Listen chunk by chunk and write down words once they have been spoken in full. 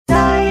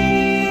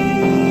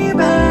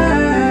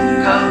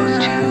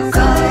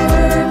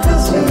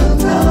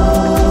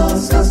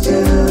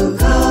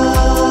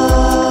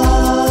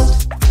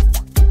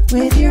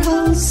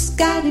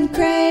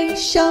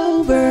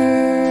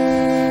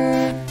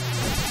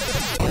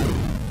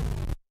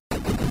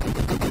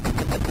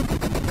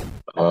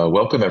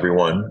Welcome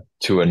everyone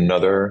to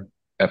another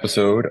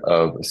episode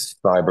of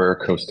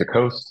Cyber Coast to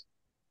Coast.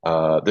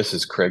 This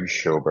is Craig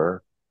Schober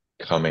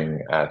coming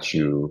at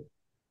you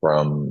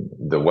from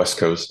the West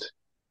Coast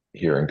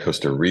here in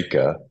Costa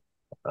Rica,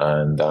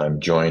 and I'm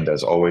joined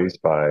as always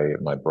by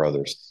my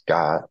brother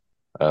Scott.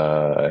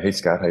 Hey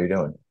Scott, how you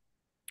doing?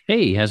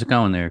 Hey, how's it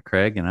going there,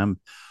 Craig? And I'm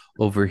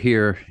over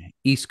here,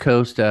 East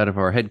Coast, out of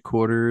our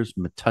headquarters,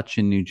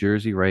 Metuchen, New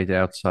Jersey, right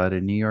outside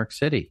of New York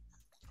City.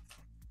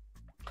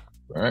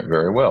 All right,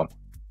 very well.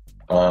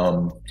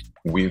 Um,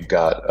 we've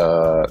got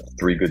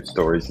three good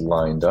stories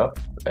lined up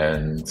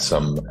and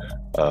some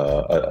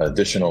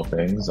additional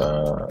things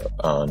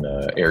on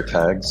air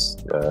tags,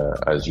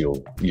 as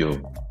you'll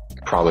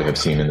probably have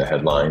seen in the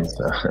headlines.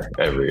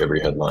 Every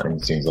headline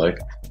seems like.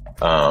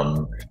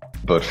 Um,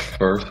 but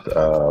first,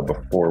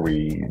 before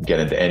we get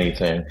into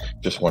anything,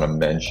 just want to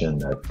mention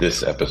that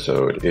this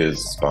episode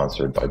is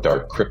sponsored by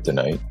Dark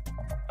Kryptonite.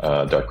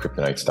 Dark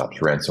Kryptonite stops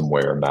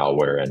ransomware,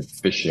 malware, and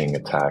phishing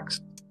attacks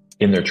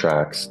in their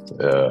tracks,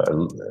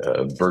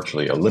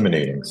 virtually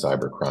eliminating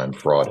cybercrime,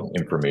 fraud, and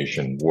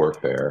information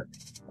warfare.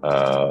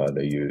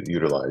 They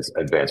utilize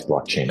advanced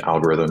blockchain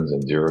algorithms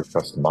and zero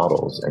trust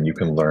models, and you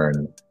can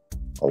learn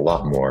a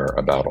lot more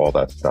about all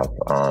that stuff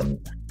on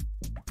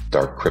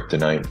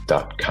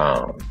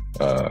darkkryptonite.com.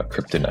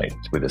 Kryptonite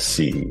with a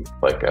C,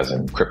 like as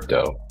in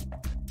crypto.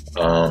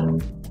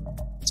 Want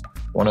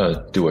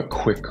to do a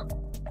quick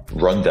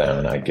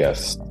rundown, I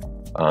guess,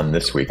 on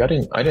this week.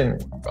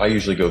 I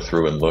usually go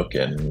through and look,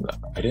 and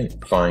I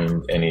didn't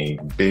find any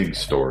big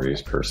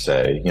stories per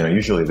se.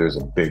 Usually there's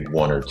a big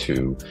one or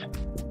two,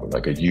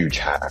 like a huge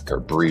hack or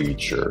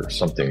breach or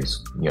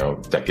something's,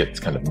 that gets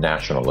kind of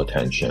national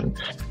attention.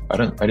 I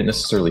didn't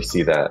necessarily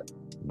see that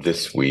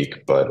this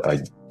week, but I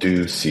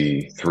do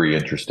see three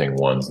interesting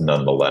ones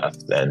nonetheless,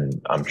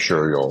 and I'm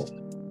sure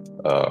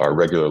our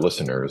regular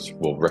listeners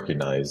will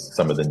recognize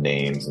some of the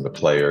names and the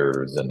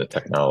players and the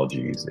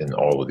technologies in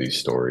all of these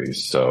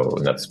stories.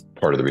 And that's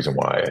part of the reason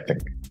why I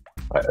think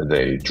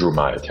they drew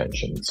my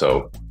attention.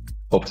 So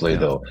hopefully Yeah.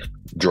 they'll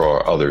draw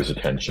others'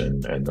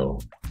 attention and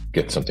they'll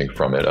get something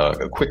from it.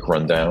 A quick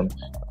rundown.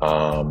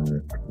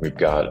 We've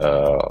got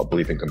a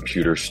Believe in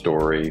Computer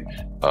story,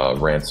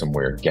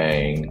 ransomware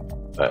gang,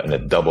 and a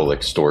double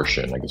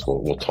extortion. I guess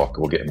we'll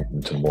get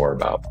into more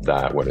about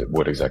that.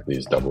 What exactly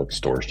is double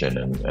extortion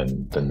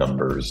and the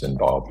numbers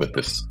involved with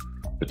this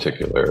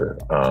particular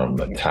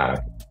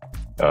attack.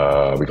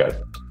 We got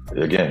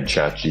again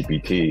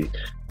ChatGPT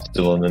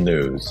still in the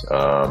news.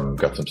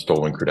 Got some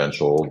stolen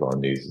credentials on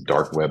these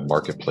dark web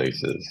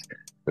marketplaces.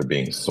 They're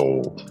being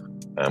sold,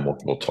 and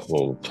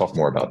we'll talk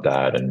more about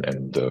that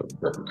and the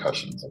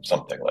repercussions of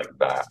something like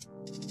that.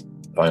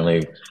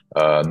 Finally,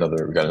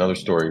 we got another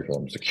story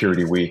from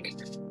Security Week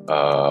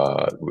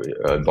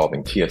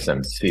involving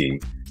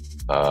TSMC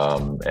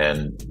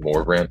and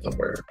more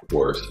ransomware, of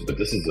course. But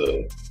this is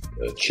a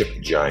chip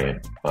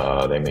giant.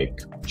 They make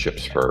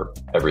chips for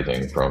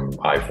everything from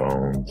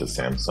iPhone to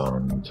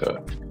Samsung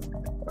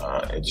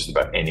to just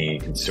about any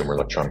consumer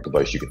electronic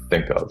device you could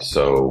think of.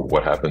 So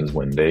what happens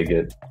when they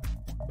get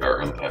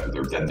or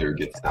their vendor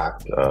gets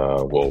hacked?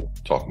 We'll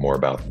talk more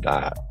about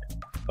that.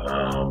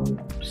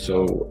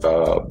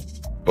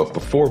 But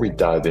before we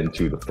dive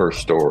into the first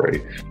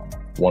story,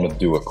 want to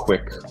do a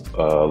quick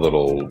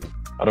little,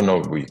 I don't know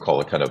if we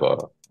call it kind of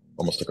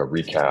almost like a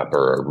recap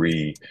or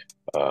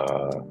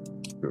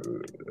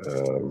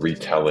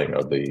retelling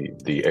of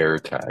the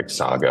AirTag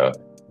saga.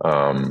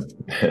 Um,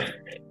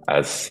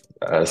 as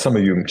some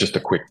of you, just a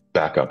quick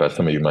backup, as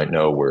some of you might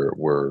know,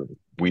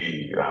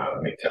 we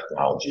make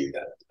technology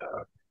that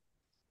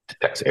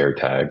detects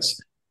AirTags.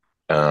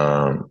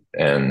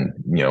 And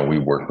we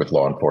work with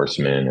law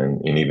enforcement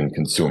and even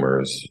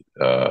consumers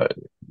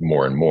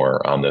more and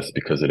more on this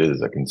because it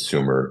is a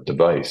consumer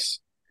device.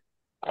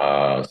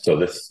 So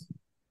this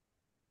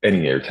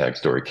any AirTag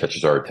story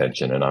catches our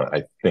attention, and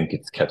I think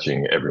it's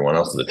catching everyone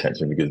else's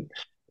attention because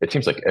it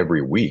seems like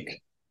every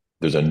week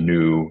there's a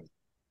new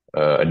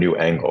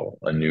angle,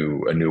 a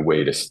new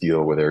way to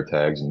steal with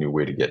AirTags, a new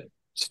way to get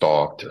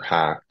stalked or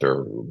hacked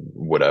or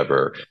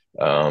whatever.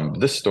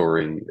 This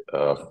story,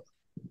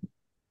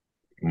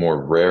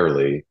 more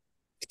rarely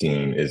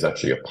seen, is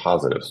actually a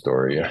positive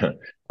story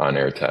on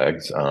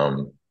AirTags.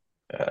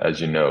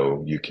 As you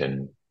know, you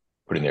can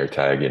put an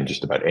AirTag in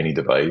just about any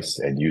device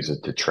and use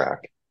it to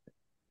track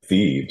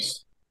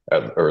thieves,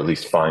 or at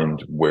least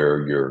find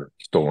where your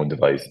stolen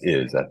device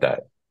is at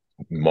that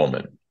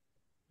moment.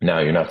 Now,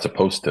 you're not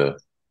supposed to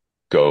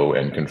go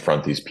and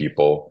confront these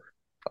people,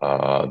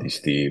 these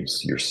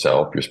thieves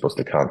yourself. You're supposed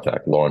to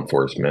contact law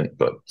enforcement,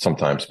 but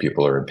sometimes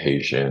people are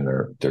impatient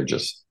or they're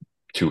just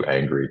too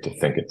angry to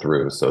think it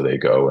through. So they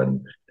go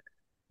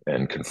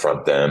and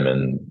confront them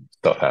and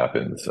stuff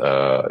happens.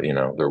 I think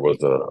there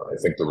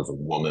was a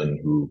woman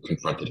who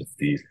confronted a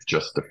thief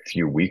just a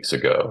few weeks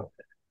ago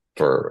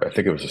for, I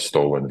think it was a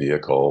stolen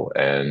vehicle,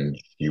 and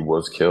she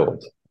was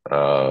killed.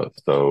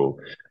 So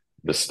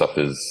this stuff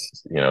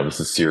is, this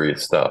is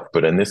serious stuff.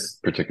 But in this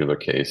particular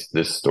case,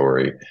 this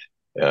story,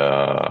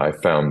 I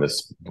found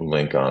this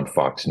link on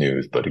Fox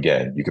News, but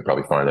again, you could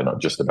probably find it on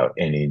just about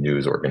any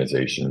news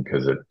organization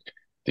because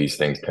these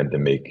things tend to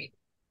make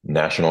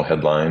national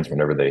headlines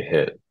whenever they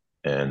hit.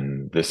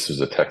 And this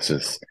is a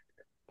Texas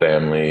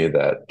family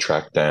that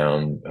tracked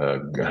down,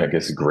 I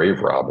guess, grave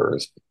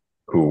robbers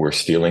who were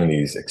stealing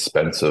these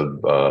expensive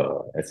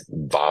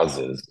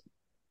vases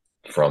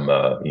from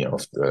a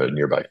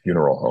nearby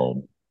funeral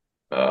home.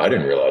 I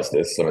didn't realize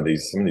this. Some of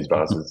these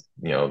vases,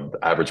 the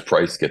average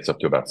price gets up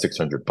to about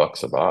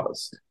 $600 a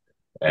vase.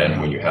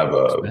 And when you Wow, have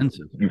a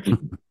expensive.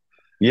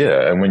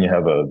 yeah, and when you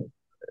have a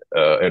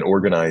an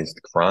organized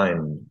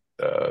crime,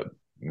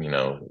 you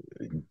know,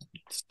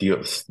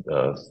 steal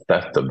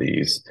theft of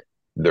these,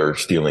 they're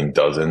stealing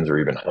dozens or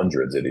even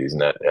hundreds of these,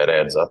 and that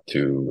adds up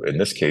to, in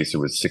this case, it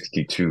was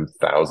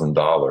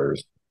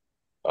 $62,000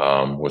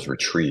 was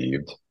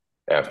retrieved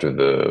after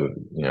the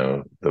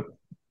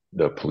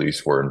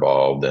police were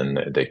involved and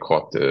they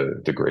caught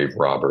the grave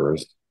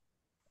robbers.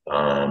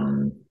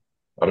 Um,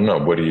 I don't know.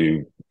 What do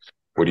you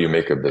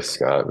make of this,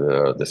 Scott?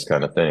 This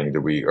kind of thing?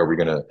 Do you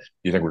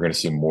think we're gonna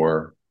see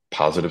more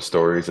positive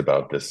stories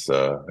about this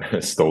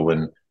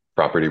stolen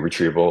property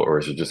retrieval, or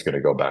is it just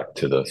gonna go back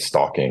to the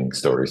stalking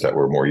stories that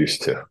we're more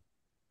used to?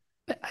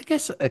 I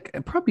guess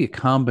probably a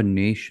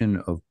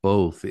combination of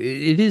both.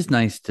 It is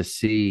nice to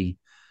see,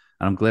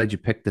 and I'm glad you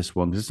picked this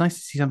one because it's nice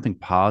to see something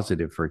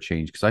positive for a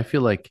change. Because I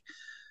feel like,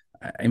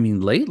 I mean,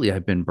 lately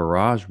I've been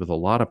barraged with a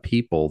lot of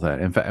people that,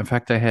 in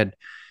fact, I had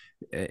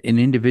an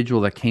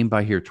individual that came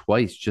by here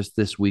twice just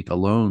this week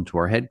alone to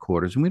our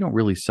headquarters, and we don't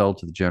really sell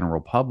to the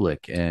general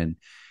public. And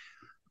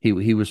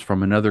he was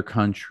from another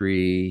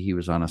country. He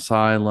was on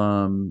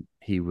asylum.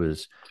 He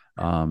was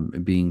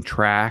being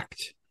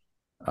tracked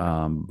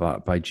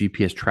by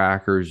GPS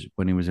trackers.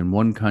 When he was in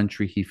one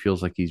country, he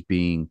feels like he's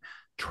being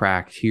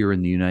tracked here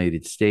in the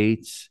United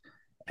States,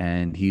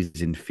 and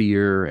he's in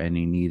fear, and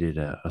he needed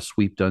a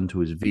sweep done to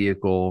his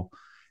vehicle,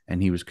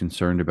 and he was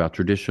concerned about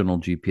traditional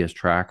GPS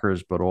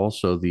trackers, but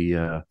also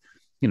the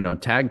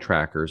tag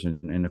trackers,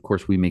 and of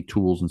course we make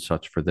tools and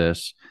such for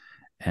this.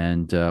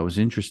 And it was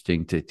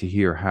interesting to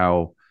hear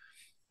how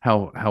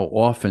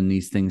often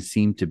these things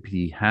seem to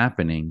be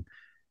happening.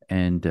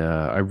 And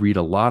I read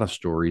a lot of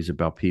stories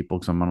about people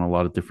because I'm on a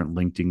lot of different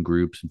LinkedIn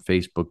groups and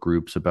Facebook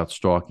groups about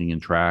stalking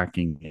and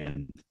tracking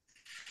and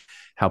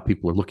how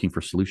people are looking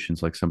for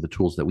solutions like some of the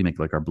tools that we make,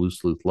 like our Blue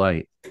Sleuth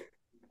Light,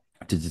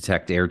 to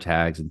detect air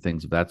tags and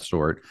things of that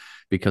sort,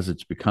 because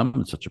it's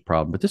become such a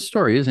problem. But this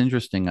story is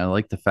interesting. I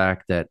like the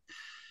fact that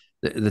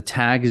the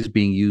tag is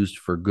being used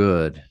for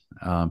good.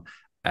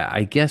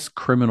 I guess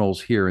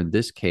criminals here in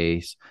this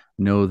case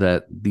know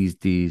that these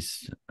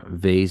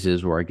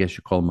vases, or I guess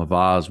you call them a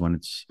vase when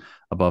it's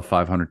above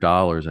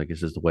 $500, I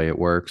guess is the way it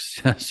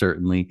works.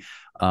 Certainly,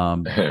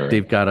 Right.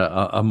 they've got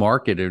a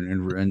market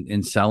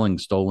in selling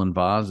stolen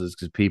vases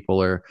because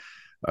people are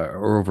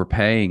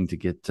overpaying to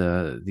get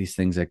these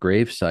things at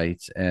grave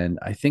sites. And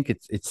I think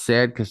it's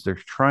sad because they're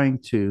trying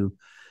to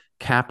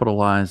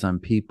capitalize on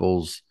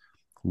people's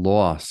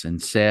loss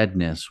and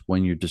sadness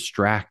when you're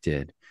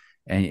distracted,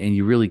 and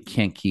you really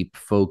can't keep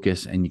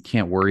focus and you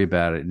can't worry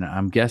about it. And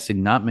I'm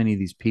guessing not many of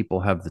these people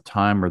have the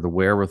time or the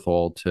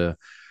wherewithal to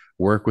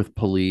work with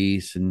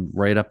police and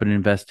write up an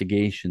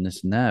investigation,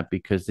 this and that,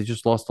 because they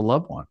just lost a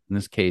loved one. In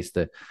this case,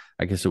 that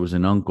I guess it was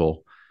an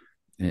uncle.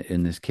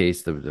 In this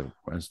case,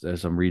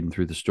 as I'm reading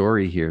through the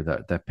story here,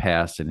 that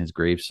passed, and his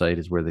gravesite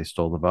is where they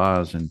stole the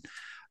vase. And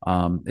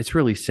it's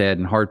really sad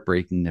and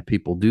heartbreaking that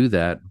people do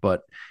that,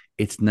 but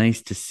it's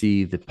nice to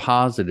see the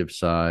positive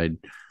side.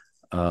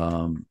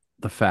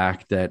 The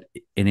fact that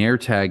an air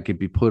tag could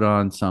be put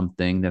on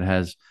something that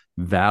has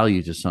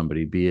value to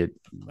somebody, be it,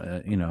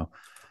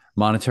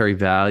 monetary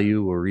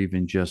value, or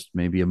even just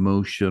maybe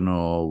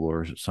emotional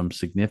or some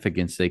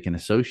significance they can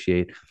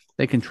associate.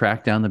 They can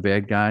track down the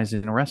bad guys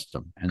and arrest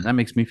them. And that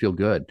makes me feel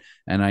good.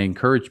 And I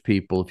encourage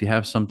people, if you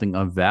have something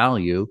of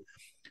value,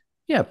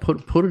 yeah, put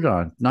it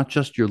on, not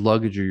just your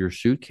luggage or your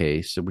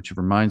suitcase. Which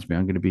reminds me,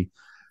 I'm going to be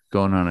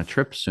going on a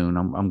trip soon.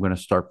 I'm going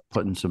to start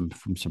putting some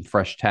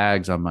fresh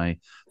tags on my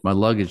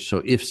luggage,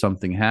 so if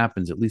something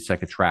happens, at least I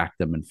could track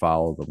them and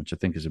follow them, which I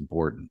think is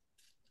important.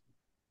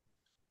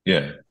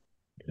 Yeah,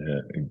 yeah,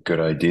 good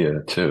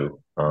idea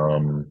too.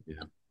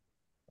 Yeah.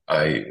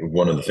 I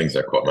One of the things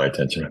that caught my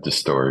attention with this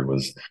story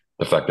was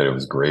the fact that it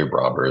was grave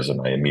robbers,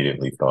 and I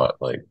immediately thought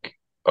like,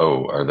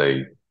 oh, are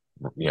they,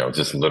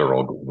 just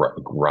literal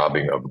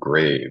robbing of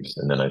graves?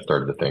 And then I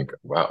started to think,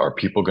 wow, are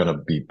people going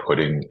to be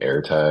putting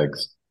air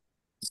tags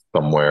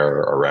somewhere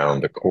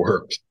around the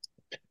corpse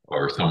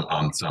or some,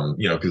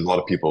 because a lot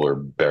of people are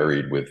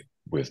buried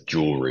with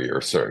jewelry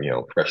or certain,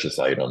 precious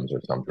items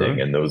or something,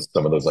 Sure. and those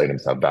some of those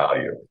items have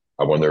value.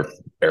 I wonder if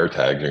air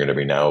tags are going to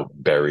be now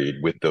buried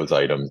with those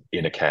items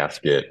in a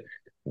casket,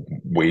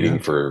 waiting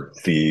Yeah. for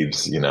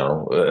thieves,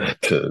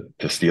 to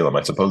steal them.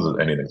 I suppose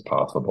anything's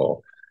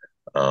possible.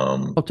 Oh,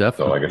 So I guess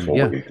definitely. we'll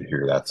Yeah. wait to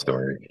hear that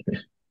story.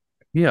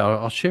 Yeah.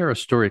 I'll share a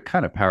story. It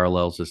kind of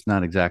parallels. It's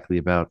not exactly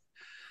about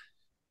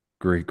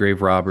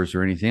grave robbers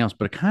or anything else,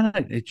 but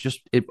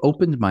it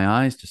opened my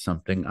eyes to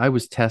something. I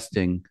was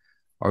testing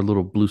our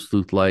little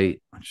Bluetooth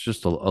light. It's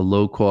just a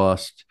low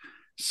cost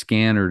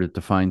scanner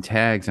to find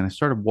tags. And I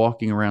started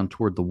walking around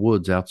toward the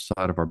woods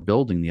outside of our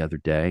building the other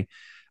day.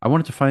 I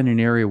wanted to find an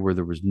area where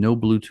there was no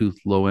Bluetooth,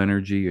 low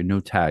energy, or no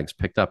tags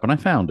picked up. And I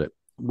found it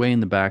way in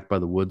the back by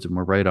the woods. And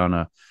we're right on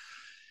a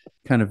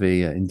kind of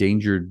a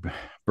endangered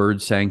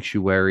bird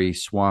sanctuary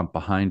swamp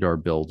behind our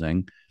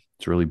building.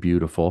 It's really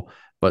beautiful,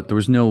 but there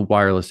was no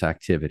wireless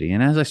activity.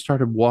 And as I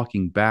started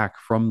walking back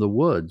from the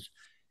woods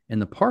in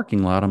the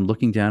parking lot, I'm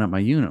looking down at my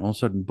unit. All of a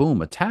sudden,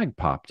 boom, a tag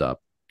popped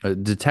up, a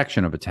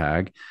detection of a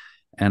tag.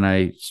 And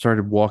I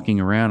started walking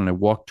around and I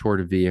walked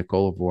toward a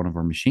vehicle of one of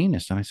our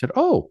machinists. And I said,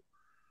 "Oh,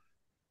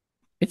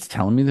 it's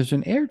telling me there's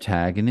an air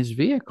tag in his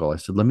vehicle." I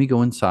said, "Let me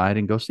go inside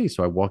and go see."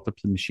 So I walked up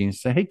to the machine and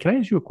said, "Hey, can I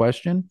ask you a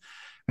question?"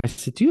 I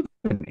said, "Do you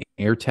have an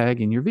air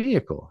tag in your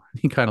vehicle?"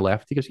 He kind of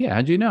laughed. He goes, "Yeah,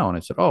 how'd you know?" And I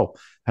said, "Oh, I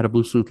had a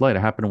Bluetooth light. I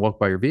happened to walk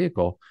by your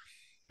vehicle.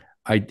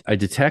 I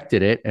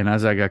detected it. And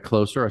as I got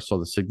closer, I saw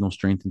the signal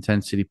strength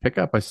intensity pick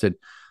up." I said,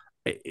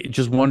 "It's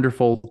just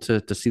wonderful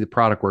to see the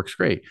product works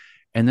great."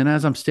 And then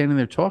as I'm standing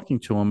there talking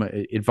to him,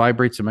 it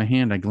vibrates in my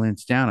hand. I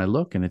glance down, I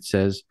look, and it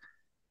says,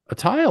 "A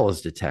tile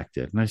is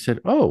detected." And I said,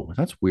 "Oh,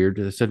 that's weird."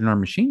 I said, "In our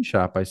machine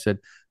shop," I said,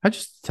 "I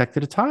just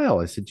detected a tile."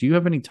 I said, "Do you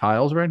have any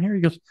tiles around here?"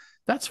 He goes,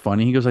 "That's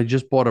funny." He goes, "I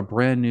just bought a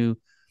brand new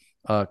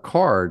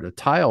card, a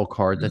tile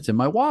card that's in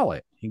my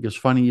wallet." He goes,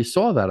 "Funny you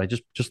saw that. I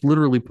just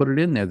literally put it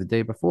in there the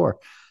day before."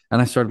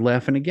 And I started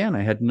laughing again.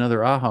 I had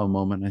another aha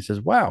moment. And I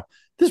says, "Wow,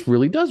 this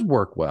really does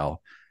work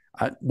well."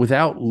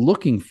 Without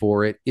looking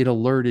for it, it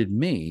alerted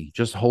me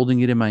just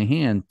holding it in my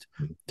hand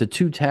to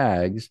two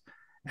tags.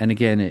 And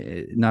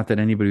again, not that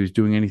anybody was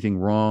doing anything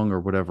wrong or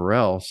whatever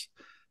else.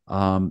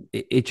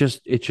 It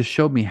just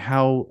showed me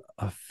how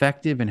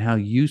effective and how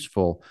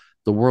useful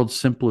the world's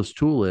simplest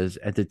tool is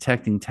at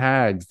detecting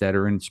tags that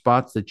are in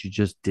spots that you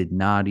just did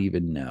not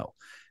even know.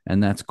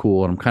 And that's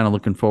cool. And I'm kind of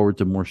looking forward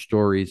to more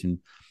stories and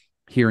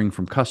hearing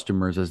from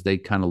customers as they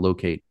kind of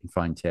locate and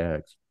find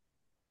tags.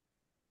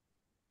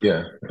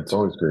 Yeah, it's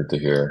always great to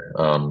hear.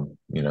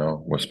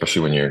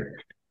 Especially when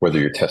whether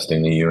you're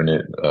testing the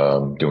unit,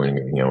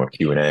 doing, a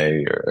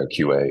Q&A or a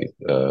QA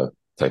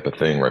type of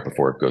thing right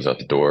before it goes out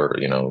the door,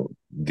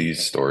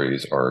 these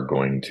stories are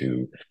going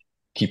to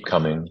keep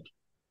coming.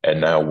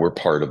 And now we're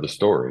part of the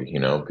story,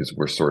 because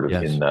we're sort of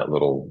in Yes. that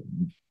little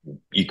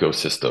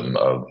ecosystem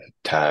of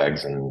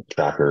tags and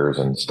trackers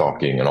and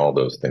stalking and all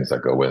those things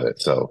that go with it.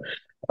 So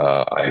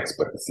I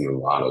expect to see a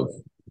lot of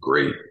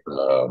great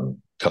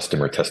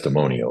customer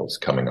testimonials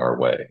coming our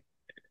way.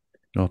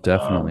 Oh,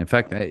 definitely. In Um,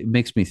 fact, it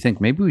makes me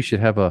think maybe we should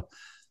have a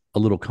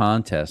little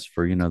contest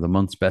for, the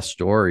month's best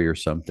story or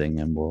something.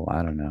 And we'll,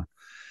 I don't know,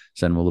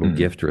 send them a little mhm.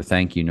 gift or a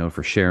thank you note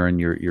for sharing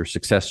your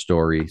success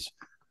stories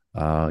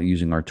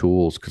using our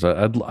tools. Because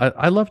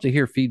I love to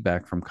hear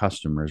feedback from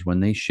customers when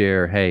they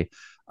share, "Hey,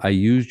 I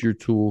used your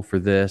tool for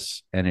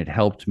this and it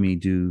helped me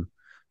do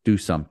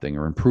something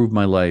or improve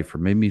my life or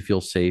made me feel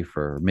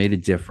safer or made a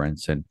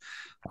difference." And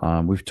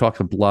we've talked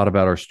a lot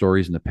about our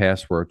stories in the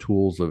past where our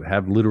tools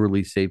have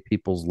literally saved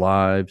people's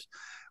lives,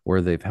 where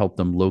they've helped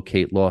them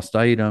locate lost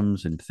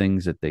items and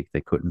things that they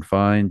couldn't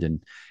find.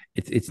 And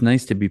it's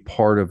nice to be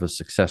part of a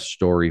success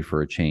story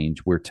for a change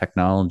where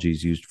technology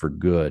is used for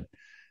good.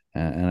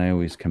 And I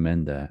always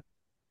commend that.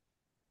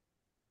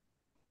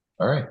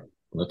 All right,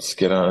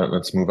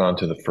 let's move on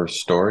to the first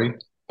story.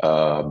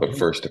 But Mhm.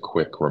 first, a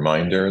quick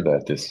reminder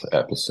that this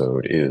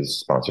episode is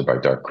sponsored by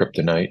Dark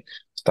Kryptonite,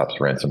 stops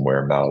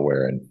ransomware,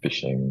 malware, and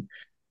phishing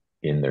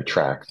in their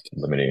tracks,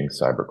 limiting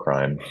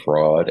cybercrime,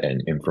 fraud,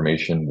 and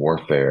information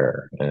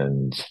warfare.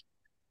 And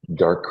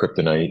Dark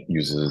Kryptonite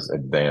uses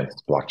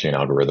advanced blockchain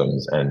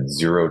algorithms and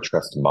zero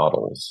trust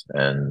models.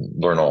 And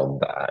learn all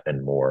that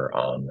and more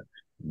on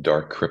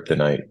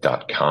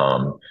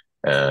darkkryptonite.com.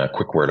 A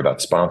quick word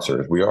about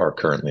sponsors. We are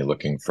currently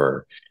looking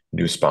for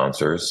new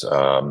sponsors.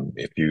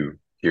 If you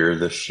hear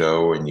this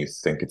show and you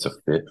think it's a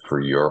fit for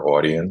your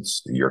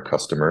audience, your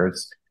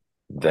customers,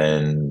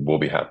 then we'll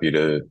be happy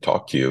to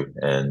talk to you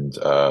and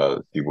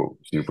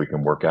see if we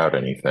can work out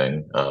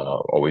anything.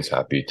 Always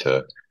happy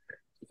to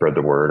spread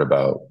the word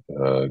about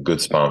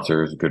good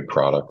sponsors, good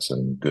products,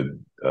 and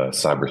good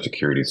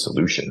cybersecurity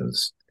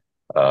solutions.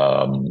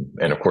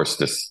 And of course,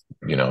 this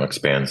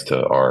expands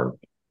to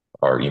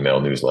our email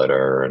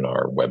newsletter and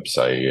our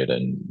website,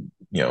 and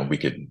we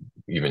could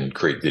even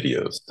create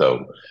videos.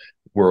 So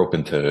we're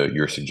open to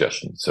your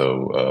suggestions.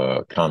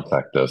 So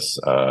contact us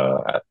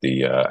at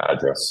the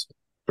address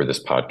for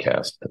this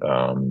podcast,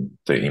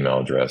 the email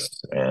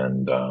address,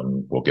 and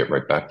we'll get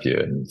right back to you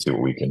and see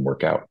what we can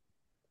work out.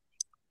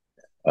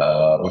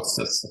 What's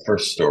this? The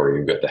first story,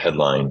 we've got the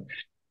headline,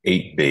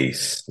 8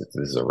 Base. This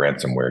is a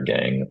ransomware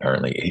gang.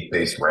 Apparently, 8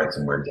 Base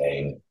ransomware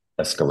gang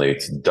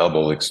escalates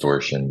double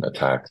extortion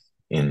attacks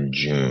in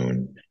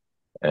June.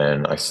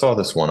 And I saw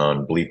this one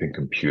on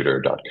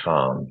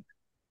bleepingcomputer.com.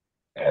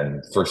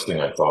 And first thing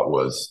I thought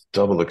was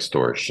double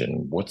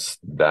extortion. What's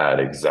that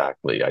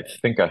exactly? I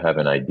think I have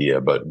an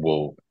idea, but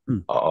Hmm.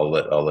 I'll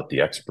let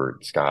the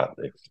expert Scott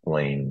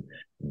explain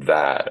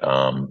that.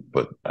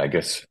 But I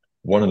guess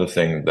one of the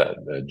things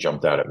that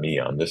jumped out at me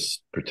on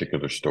this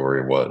particular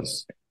story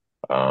was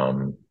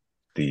um,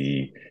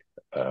 the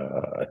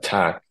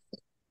attack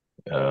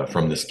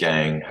from this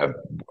gang have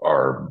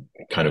are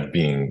kind of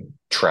being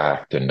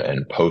tracked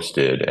and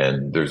posted,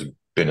 and there's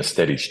been a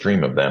steady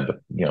stream of them, but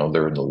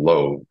they're in the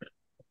low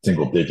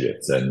single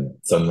digits, and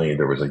suddenly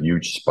there was a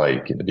huge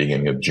spike in the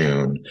beginning of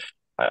June.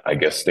 I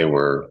guess they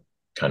were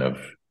kind of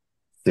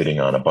sitting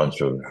on a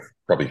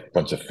probably a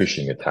bunch of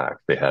phishing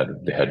attacks they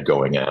had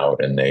going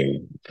out, and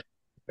they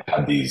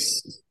had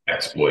these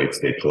exploits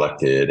they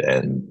collected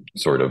and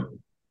sort of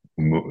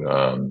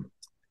um,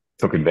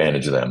 took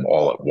advantage of them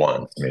all at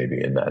once, maybe,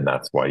 and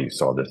that's why you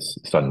saw this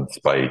sudden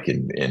spike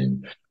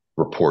in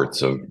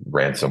reports of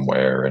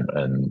ransomware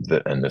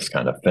and this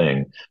kind of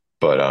thing.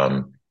 But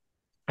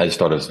I just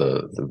thought it was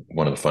the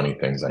one of the funny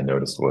things I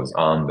noticed was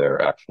on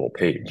their actual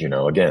page.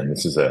 Again,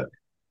 this is an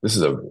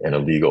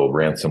illegal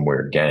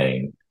ransomware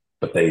gang,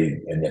 but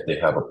and yet they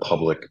have a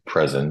public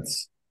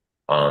presence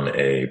on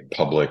a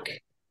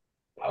public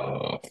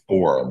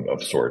forum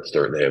of sorts.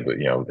 They have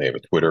a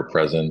Twitter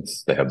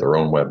presence, they have their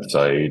own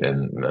website,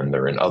 and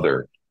they're in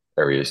other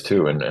areas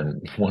too.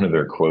 And one of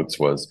their quotes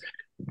was,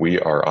 "We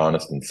are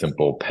honest and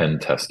simple pen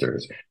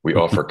testers. We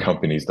offer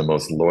companies the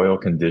most loyal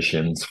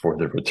conditions for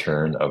the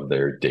return of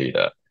their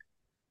data."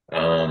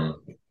 Um,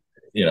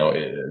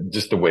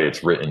 just the way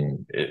it's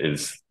written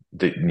is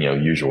the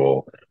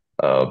usual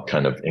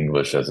kind of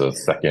English as a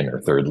second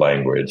or third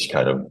language,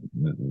 kind of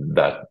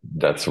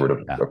that sort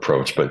of Yeah.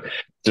 approach. But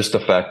just the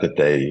fact that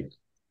they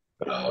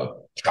uh,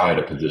 try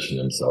to position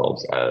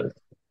themselves as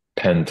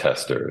pen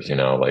testers,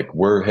 like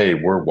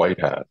we're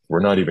white hats. We're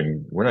not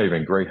even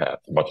gray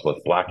hats, much less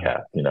black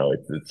hats.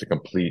 It's a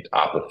complete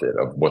opposite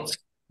of what's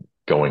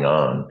going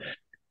on.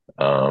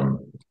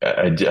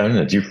 I don't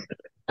know.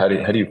 How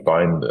do you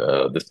find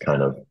this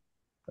kind of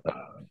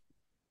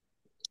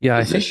Yeah,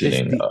 I think this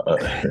positioning?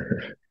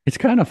 the it's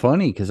kind of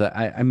funny because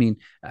I mean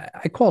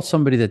I call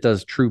somebody that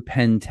does true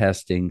pen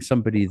testing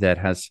somebody that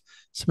has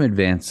some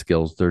advanced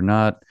skills. They're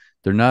not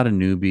a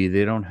newbie.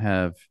 They don't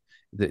have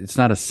it's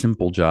not a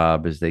simple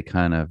job as they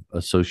kind of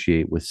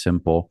associate with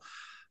simple.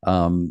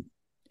 Um,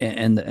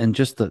 and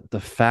just the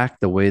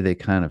fact the way they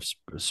kind of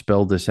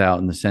spelled this out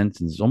in the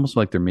sentence is almost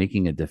like they're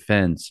making a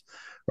defense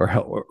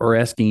or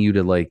asking you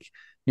to like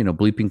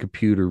bleeping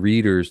computer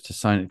readers to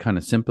sign kind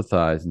of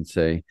sympathize and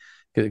say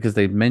because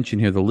they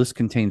mentioned here the list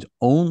contains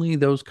only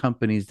those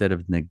companies that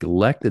have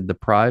neglected the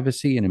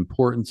privacy and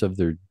importance of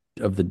the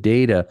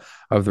data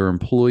of their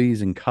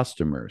employees and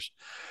customers.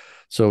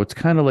 So it's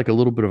kind of like a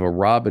little bit of a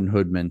Robin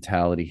Hood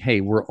mentality. Hey,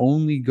 we're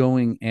only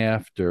going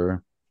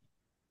after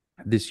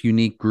this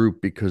unique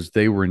group because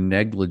they were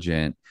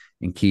negligent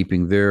in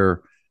keeping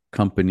their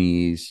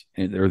companies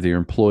or their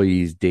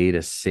employees'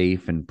 data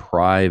safe and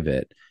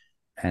private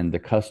and the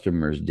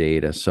customers'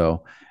 data.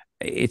 So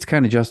it's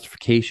kind of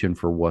justification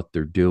for what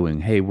they're doing.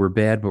 Hey, we're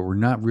bad, but we're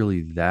not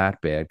really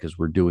that bad because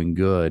we're doing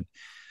good.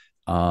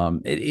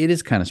 It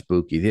is kind of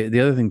spooky. The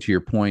other thing to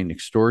your point,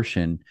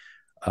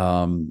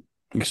 um,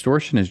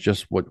 extortion is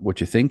just what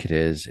you think it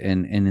is,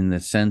 and in the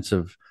sense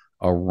of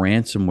a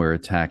ransomware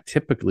attack,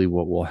 typically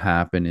what will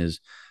happen is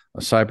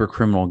a cyber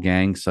criminal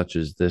gang such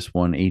as this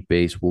one,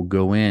 8base, will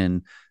go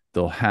in,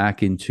 they'll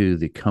hack into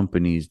the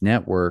company's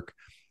network,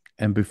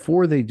 and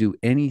before they do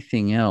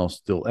anything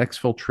else, they'll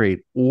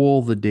exfiltrate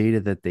all the data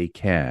that they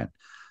can.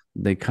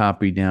 They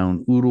copy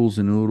down oodles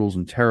and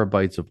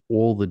terabytes of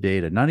all the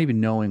data, not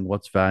even knowing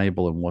what's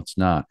valuable and what's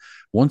not.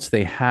 Once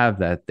they have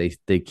that,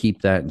 they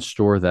keep that and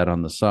store that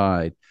on the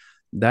side.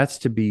 That's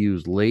to be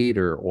used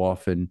later,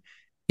 often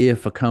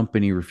if a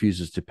company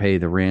refuses to pay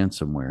the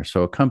ransomware.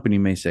 So a company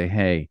may say,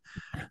 "Hey,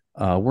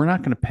 we're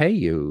not going to pay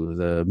you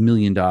the $1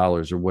 million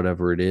or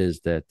whatever it is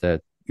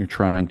that you're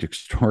trying to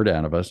extort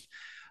out of us."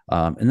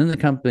 And then the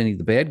company,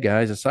 the bad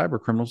guys, the cyber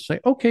criminals say,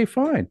 "Okay,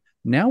 fine.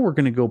 Now we're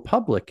going to go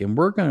public and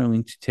we're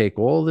going to take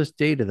all this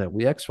data that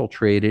we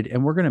exfiltrated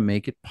and we're going to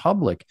make it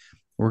public.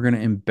 We're going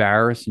to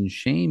embarrass and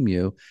shame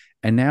you.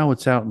 And now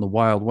it's out in the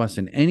Wild West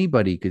and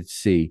anybody could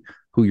see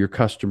who your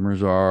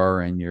customers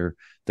are and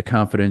the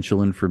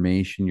confidential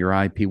information, your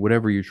IP,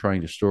 whatever you're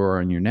trying to store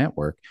on your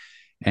network."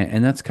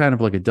 And that's kind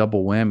of like a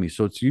double whammy.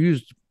 So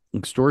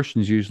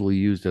extortion is usually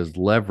used as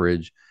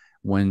leverage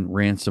when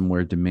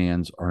ransomware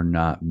demands are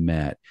not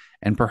met.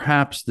 And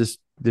perhaps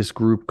this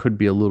group could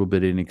be a little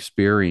bit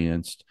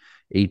inexperienced,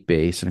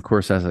 8base. And of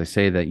course, as I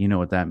say that, you know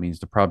what that means.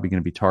 They're probably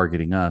going to be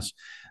targeting us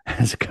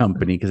as a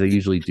company because they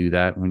usually do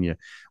that when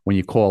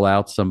you call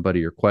out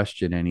somebody or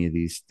question any of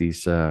these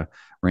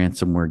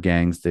ransomware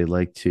gangs. They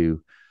like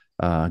to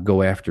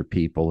go after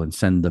people and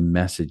send them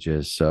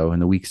messages. So in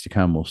the weeks to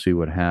come, we'll see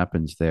what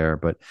happens there.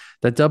 But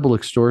that double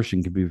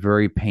extortion can be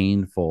very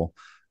painful.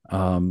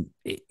 I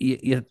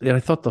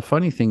thought the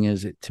funny thing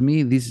is, to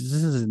me, this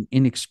is an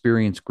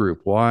inexperienced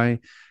group. Why?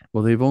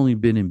 Well, they've only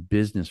been in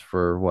business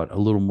for a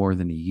little more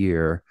than a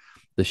year.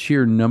 The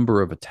sheer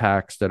number of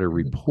attacks that are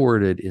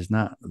reported is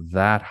not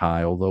that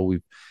high, although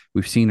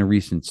we've seen a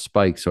recent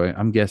spike. So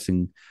I'm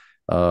guessing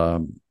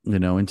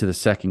into the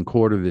second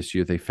quarter this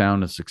year, they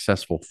found a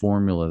successful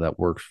formula that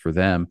works for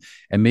them.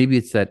 And maybe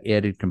it's that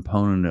added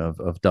component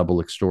of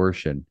double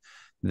extortion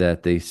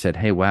that they said,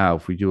 hey, wow,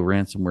 if we do a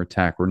ransomware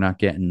attack, we're not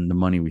getting the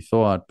money we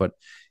thought. But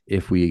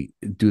if we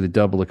do the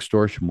double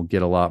extortion, we'll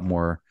get a lot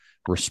more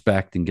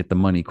respect and get the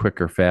money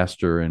quicker,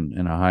 faster, and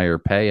a higher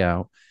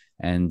payout.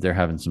 And they're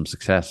having some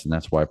success. And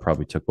that's why it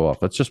probably took off.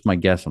 That's just my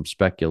guess. I'm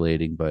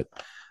speculating, but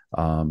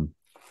um,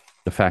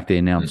 the fact they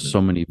announced Mhm.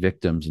 so many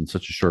victims in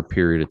such a short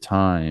period of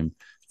time,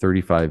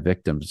 35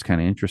 victims, is kind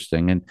of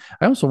interesting. And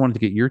I also wanted to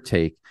get your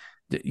take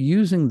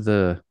using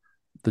the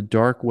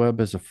dark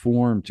web as a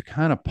form to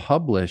kind of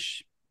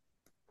publish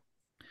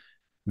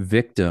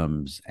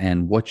victims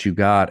and what you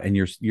got, and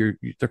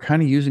they're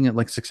kind of using it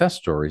like success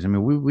stories. I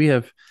mean, we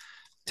have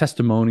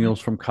testimonials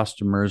from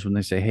customers when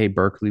they say, hey,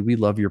 Berkeley, we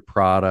love your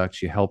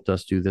products, you helped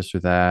us do this or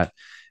that,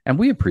 and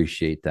we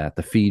appreciate that,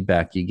 the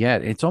feedback you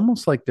get. It's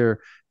almost like they're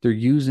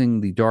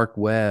using the dark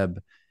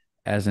web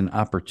as an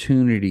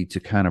opportunity to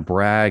kind of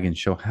brag and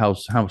show how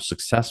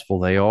successful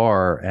they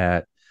are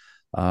at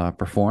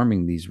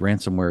performing these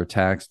ransomware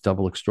attacks,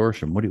 double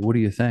extortion. What do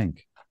you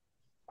think?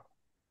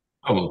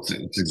 Oh, well,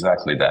 it's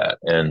exactly that.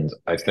 And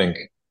I think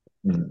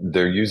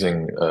they're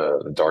using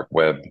the dark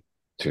web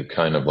to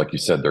kind of, like you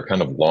said, they're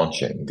kind of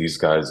launching. These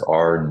guys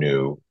are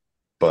new,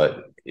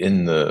 but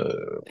in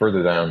the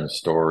further down the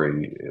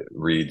story, it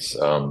reads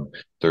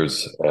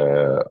there's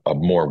a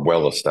more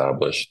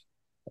well-established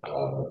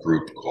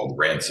group called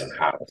Ransom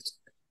House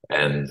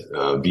and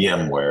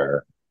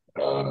VMware,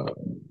 uh,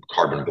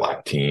 Carbon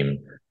Black team,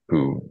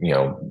 who,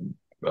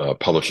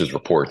 publishes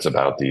reports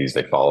about these.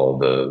 They follow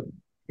the,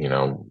 you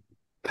know,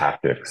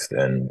 tactics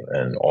and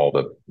all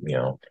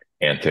the,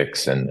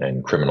 antics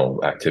and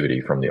criminal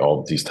activity from all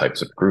of these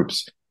types of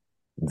groups.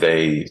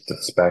 They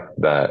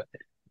suspect that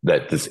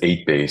this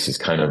 8 base is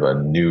kind of a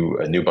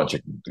new bunch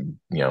of,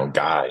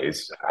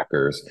 guys,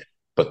 hackers,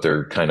 but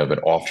they're kind of an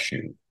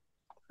offshoot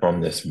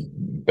from this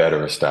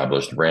better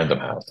established Random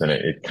House, and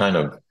it kind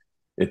of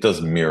it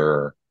does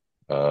mirror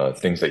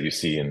things that you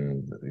see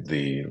in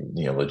the,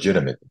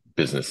 legitimate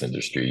business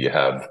industry. You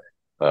have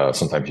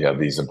sometimes you have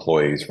these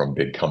employees from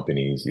big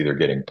companies either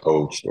getting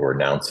poached or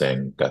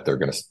announcing that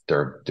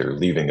they're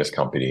leaving this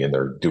company and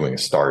they're doing a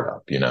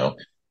startup,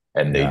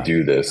 and they Yeah,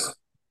 do this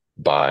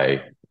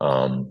by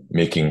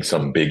making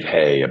some big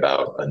hay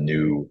about a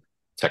new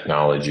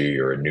technology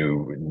or a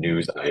new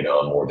news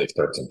item, or they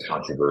start some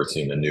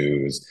controversy in the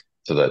news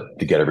so that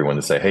to get everyone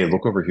to say, "Hey,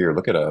 look over here,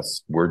 look at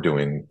us, we're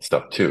doing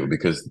stuff too,"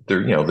 because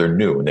they're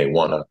new and they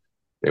want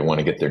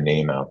to get their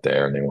name out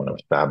there and they want to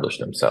establish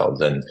themselves.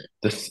 And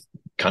this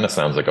kind of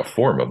sounds like a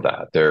form of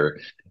that.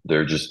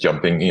 They're just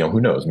jumping.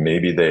 Who knows?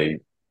 Maybe they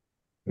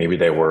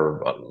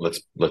were.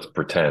 Let's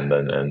pretend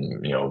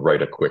and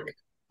write a quick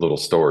little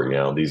story.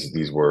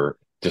 These were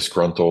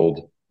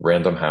disgruntled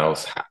Random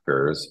House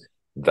hackers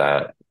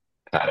that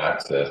had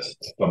access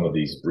to some of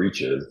these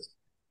breaches,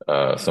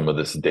 some of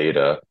this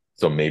data.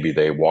 So maybe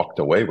they walked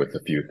away with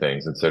a few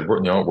things and said, we're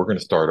going to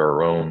start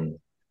our own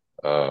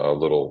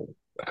little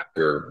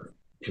hacker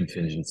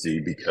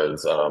contingency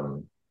because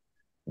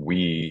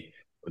we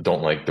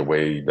don't like the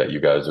way that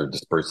you guys are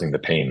dispersing the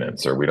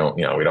payments, or we don't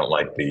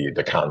like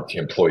the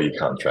employee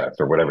contracts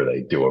or whatever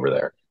they do over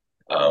there.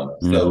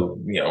 mm, So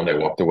they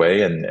walked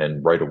away,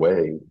 and right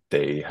away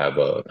they have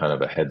a kind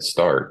of a head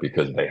start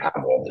because they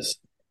have all this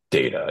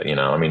data.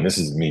 I mean, this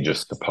is me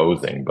just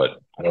supposing, but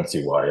I don't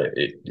see why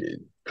it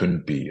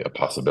couldn't be a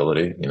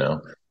possibility.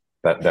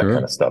 That kind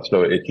sure. of stuff.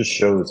 So it just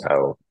shows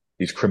how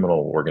these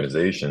criminal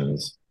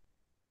organizations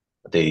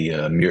they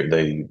are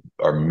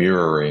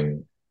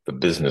mirroring the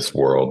business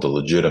world, the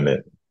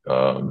legitimate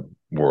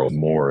world,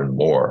 more and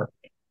more,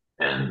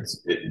 and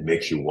it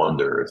makes you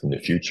wonder if in the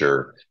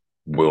future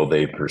will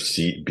they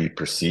be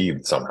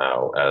perceived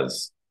somehow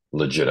as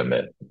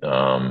legitimate.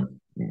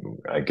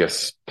 I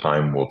guess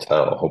time will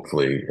tell.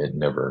 Hopefully, it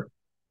never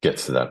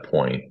gets to that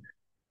point.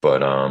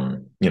 But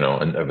and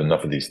if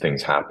enough of these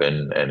things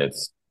happen, and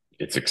it's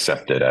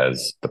accepted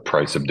as the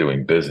price of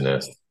doing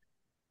business,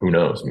 who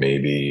knows?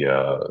 Maybe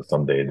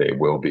someday they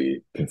will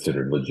be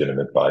considered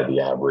legitimate by the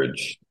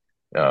average,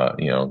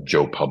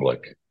 Joe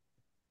public.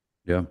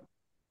 Yeah,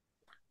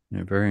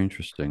 yeah, very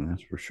interesting.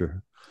 That's for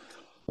sure.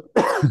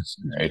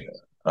 Right.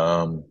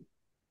 Um,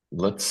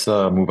 let's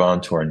move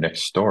on to our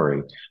next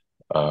story.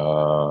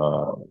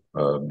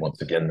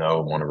 Once again, though,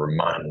 I want to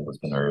remind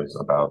listeners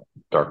about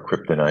Dark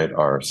Kryptonite,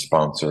 our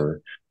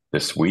sponsor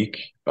this week.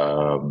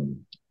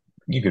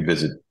 You could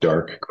visit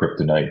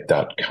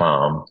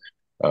darkkryptonite.com.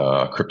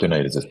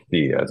 Kryptonite is a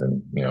C, as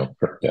in,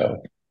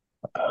 crypto,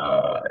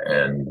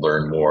 and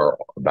learn more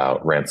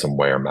about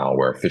ransomware,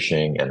 malware,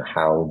 phishing, and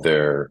how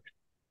they're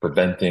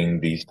preventing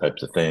these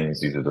types of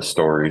things. These are the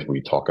stories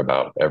we talk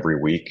about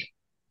every week.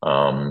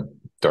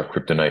 Dark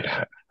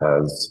Kryptonite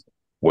has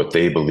what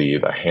they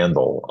believe a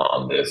handle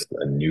on this,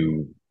 a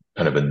new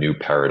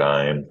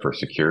paradigm for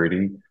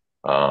security.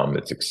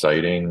 It's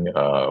exciting.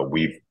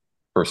 We've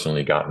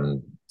personally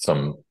gotten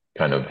some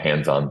kind of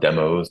hands-on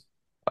demos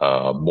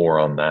More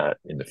on that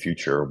in the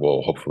future.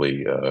 We'll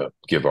hopefully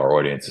give our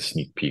audience a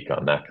sneak peek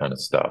on that kind of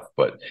stuff.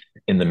 But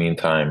in the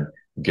meantime,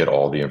 get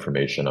all the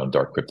information on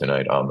Dark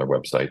Kryptonite on their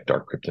website,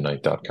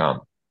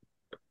 darkkryptonite.com.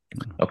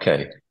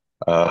 Okay.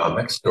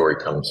 Next story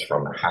comes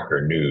from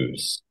Hacker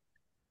News.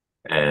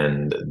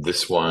 And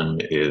this one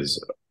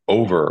is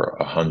over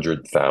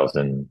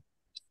 100,000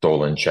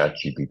 stolen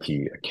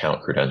ChatGPT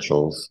account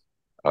credentials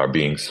are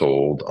being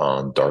sold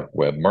on dark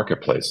web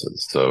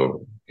marketplaces.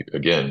 So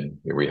again,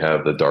 here we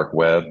have the dark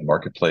web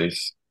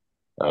marketplace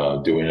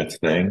doing its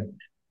thing,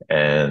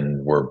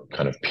 and we're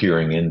kind of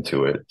peering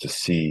into it to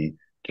see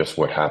just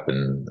what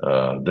happened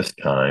this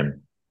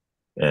time.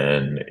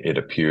 And it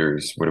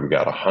appears, what do we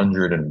got?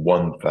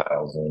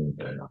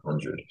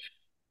 101,100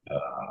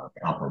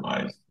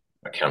 compromised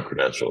account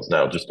credentials.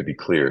 Now, just to be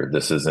clear,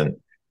 this isn't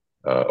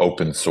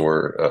open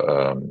source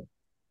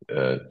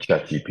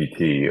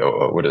ChatGPT.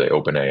 What are they?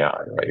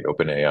 OpenAI, right?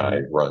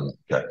 OpenAI runs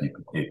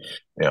ChatGPT.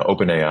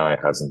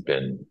 OpenAI hasn't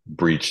been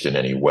breached in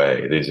any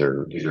way. These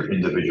are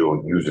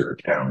individual user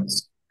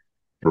accounts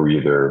for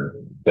either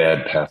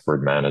bad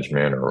password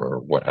management or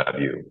what have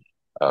you.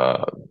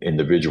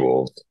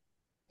 Individuals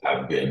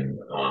have been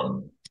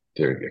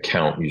their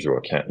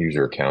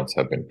user accounts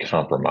have been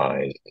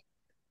compromised,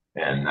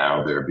 and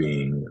now they're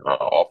being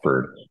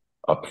offered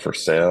up for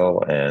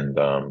sale. And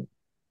I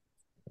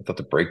thought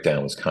the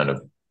breakdown was kind of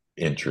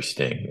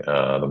interesting.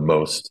 The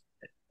most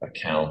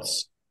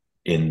accounts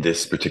in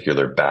this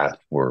particular batch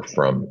were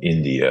from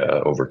India,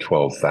 over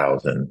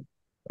 12,000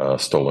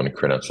 stolen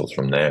credentials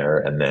from there.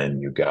 And then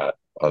you got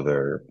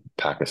other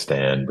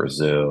Pakistan,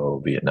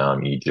 Brazil,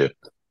 Vietnam, Egypt,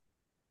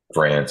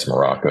 France,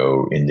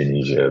 Morocco,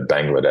 Indonesia,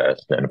 Bangladesh,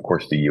 and of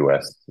course the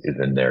US is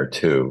in there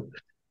too,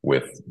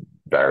 with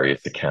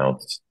various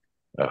accounts,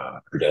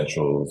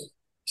 credentials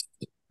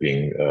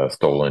being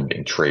stolen,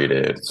 being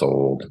traded,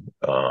 sold.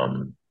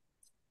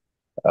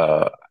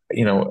 Uh,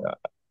 you know,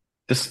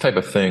 this type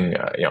of thing.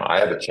 I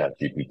have a Chat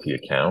GPT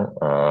account.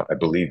 I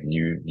believe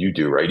you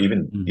do, right?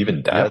 Even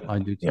Yep, Dad, I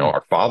do too.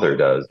 our father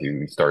does.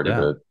 He started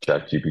Yeah. a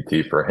Chat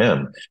GPT for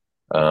him.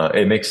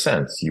 It makes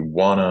sense. You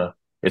wanna.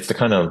 It's the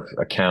kind of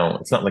account.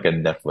 It's not like a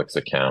Netflix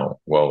account.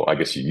 Well, I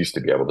guess you used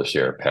to be able to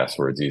share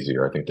passwords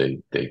easier. I think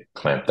they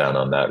clamped down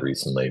on that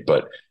recently.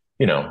 But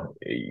you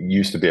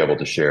used to be able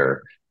to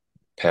share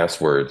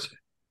passwords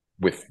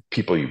with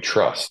people you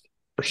trust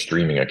for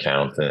streaming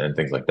accounts and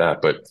things like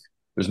that. But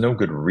there's no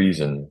good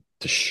reason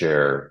to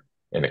share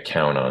an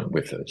account on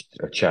with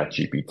a Chat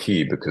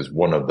GPT, because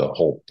one of the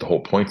whole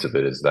points of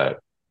it is that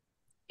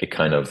it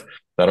kind of,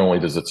 not only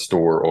does it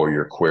store all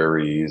your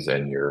queries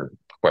and your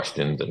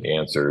questions and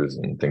answers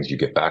and things you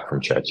get back from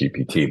Chat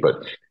GPT, but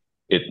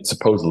it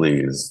supposedly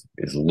is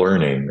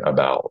learning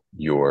about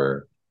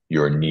your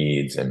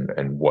needs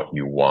and what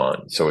you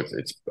want. So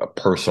it's a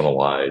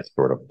personalized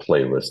sort of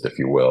playlist, if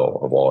you will,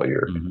 of all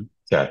your Hmm.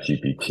 Chat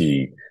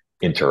GPT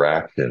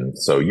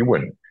interactions. So you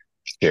wouldn't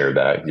share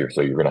that.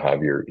 So you're going to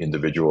have your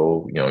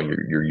individual,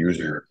 your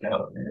user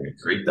account. You're going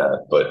to create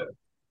that, but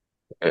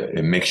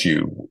it makes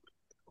you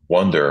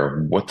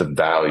wonder what the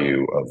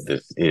value of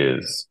this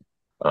is.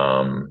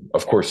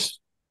 Of course,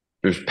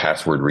 there's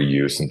password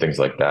reuse and things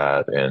like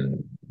that,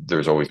 and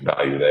there's always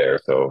value there.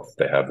 So if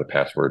they have the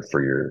password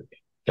for your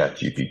Chat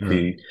Sure.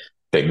 GPT,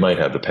 they might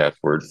have the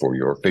password for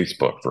your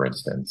Facebook, for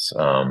instance.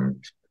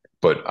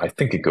 But I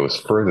think it goes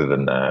further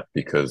than that,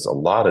 because a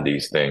lot of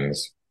these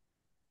things,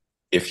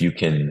 if you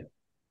can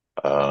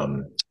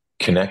um,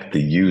 connect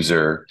the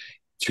user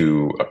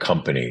to a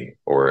company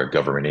or a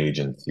government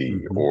agency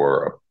Hmm.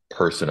 or a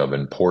person of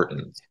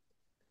importance,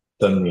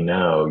 suddenly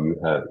now you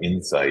have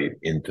insight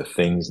into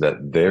things that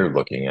they're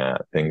looking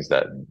at,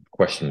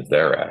 questions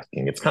they're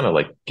asking. It's kind of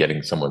like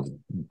getting someone's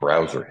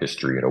browser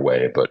history in a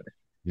way, but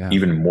Yeah.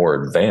 even more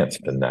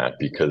advanced than that,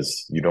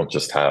 because you don't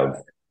just have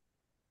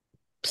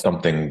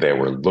something they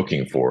were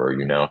looking for,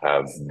 you now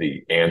have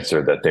the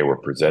answer that they were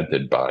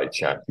presented by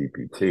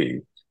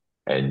ChatGPT.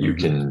 And you Hmm.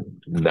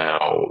 can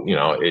now,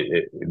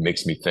 it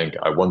makes me think,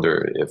 I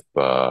wonder if,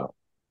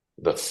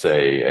 let's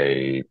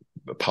say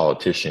a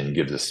politician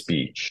gives a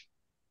speech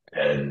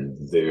and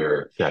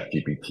their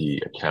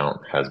ChatGPT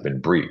account has been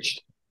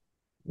breached.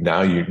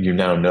 Now you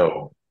now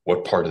know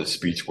what part of the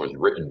speech was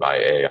written by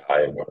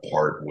AI and what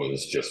part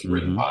was just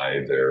written Hmm.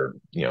 by their,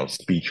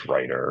 speech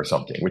writer or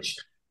something, which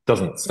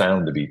doesn't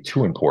sound to be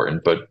too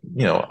important, but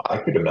I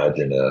could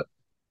imagine a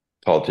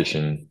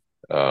politician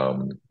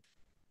um,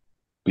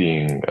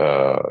 being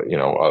a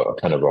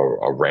kind of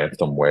a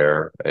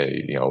ransomware,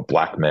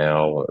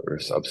 blackmail or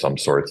of some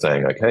sort,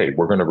 saying like, hey,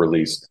 we're going to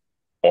release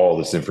all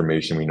this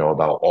information we know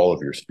about all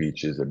of your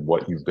speeches and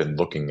what you've been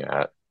looking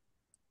at,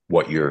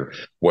 what you're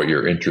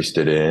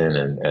interested in,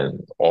 and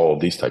all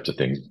of these types of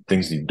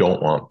things you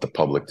don't want the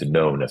public to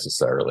know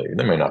necessarily.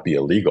 They may not be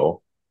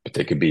illegal, but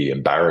they could be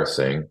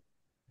embarrassing.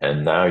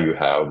 And now you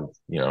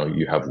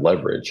have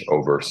leverage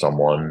over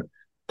someone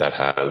that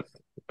has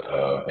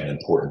an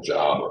important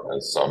job or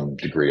has some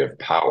degree of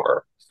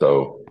power.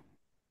 So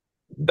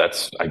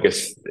I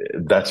guess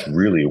that's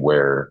really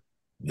where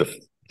the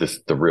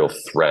the real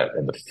threat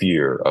and the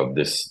fear of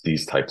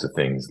these types of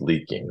things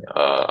leaking.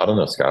 I don't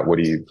know, Scott. What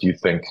do you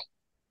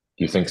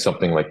think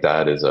something like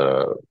that is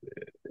a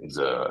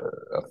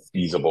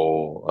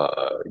feasible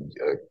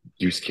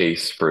use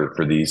case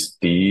for these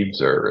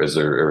thieves, or is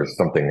there or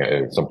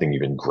something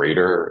even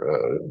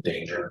greater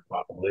danger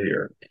probably?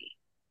 Or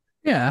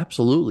Yeah,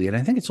 absolutely. And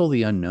I think it's all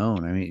the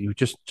unknown. I mean, you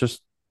just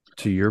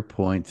to your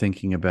point,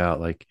 thinking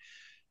about like,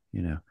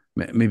 you know,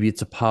 maybe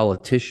it's a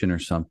politician or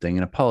something,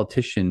 and a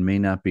politician may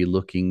not be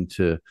looking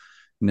to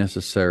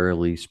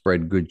necessarily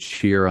spread good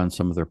cheer on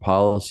some of their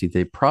policy.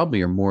 They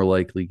probably are more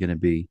likely going to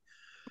be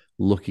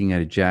looking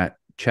at a chat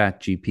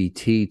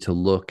GPT to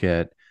look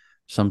at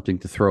something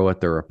to throw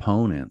at their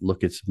opponent,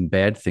 look at some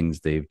bad things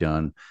they've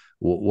done.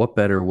 What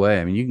better way?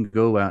 I mean, you can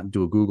go out and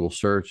do a Google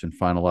search and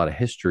find a lot of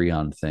history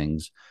on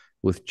things.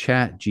 With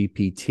chat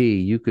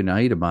GPT, you can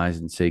itemize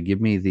and say, give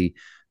me the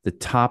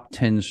top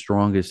 10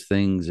 strongest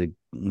things,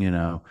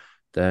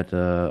 that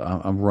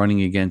I'm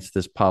running against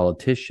this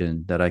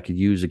politician that I could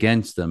use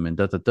against them, and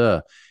da da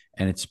da.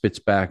 And it spits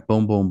back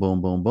boom, boom,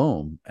 boom, boom,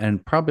 boom.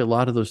 And probably a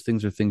lot of those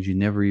things are things you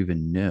never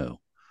even knew.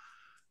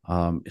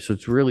 So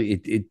it's really,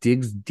 it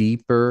digs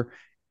deeper.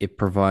 It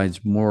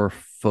provides more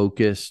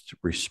focused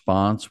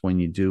response when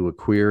you do a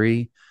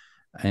query,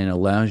 and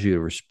allows you to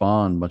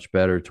respond much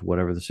better to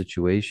whatever the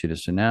situation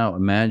is. So now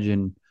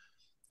imagine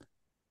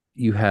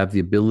you have the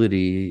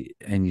ability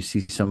and you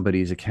see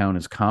somebody's account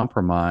is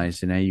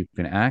compromised, and now you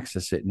can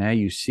access it. Now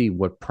you see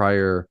what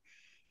prior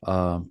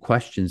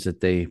questions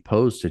that they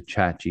posed to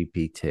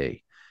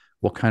ChatGPT,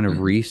 what kind of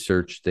Mhm.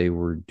 research they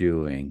were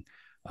doing,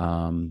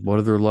 what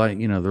are their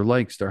their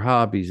likes, their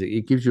hobbies.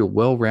 It gives you a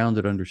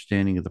well-rounded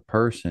understanding of the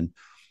person,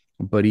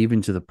 but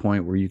even to the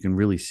point where you can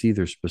really see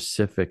their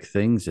specific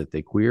things that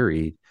they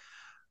queried.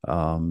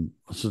 So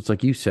it's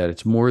like you said,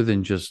 it's more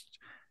than just,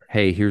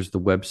 hey, here's the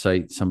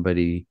website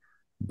somebody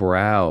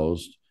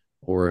browsed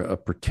or a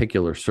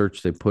particular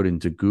search they put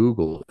into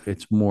Google.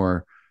 It's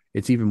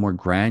even more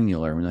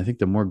granular. And I think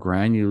the more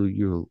granular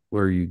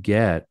you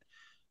get,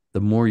 the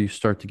more you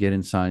start to get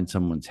inside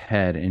someone's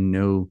head and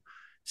know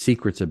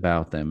secrets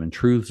about them and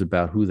truths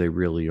about who they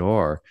really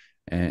are.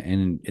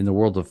 And in the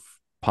world of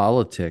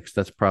politics,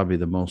 that's probably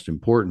the most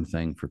important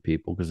thing for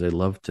people, because they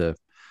love to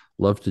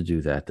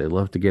do that. They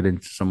love to get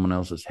into someone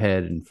else's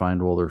head and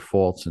find all their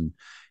faults and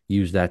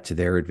use that to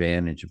their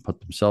advantage and put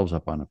themselves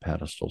up on a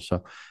pedestal.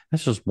 So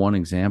that's just one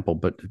example.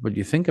 But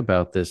you think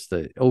about this,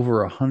 that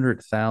over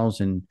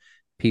 100,000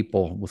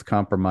 people with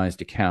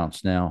compromised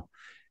accounts. Now,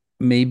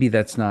 maybe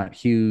that's not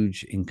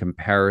huge in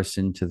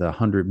comparison to the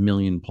 100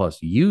 million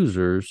plus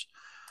users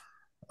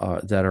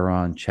that are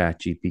on Chat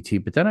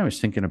GPT. But then I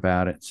was thinking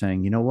about it,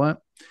 saying, you know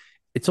what?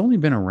 It's only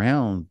been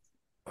around,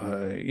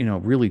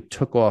 really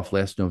took off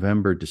last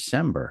November,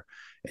 December.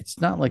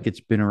 It's not like it's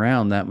been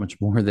around that much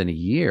more than a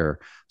year.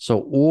 So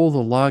all the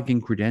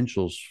login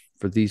credentials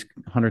for these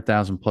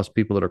 100,000 plus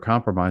people that are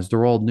compromised,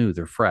 they're all new,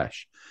 they're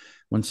fresh.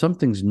 When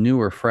something's new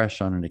or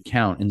fresh on an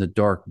account in the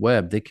dark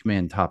web, they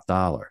command top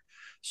dollar.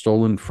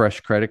 Stolen fresh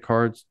credit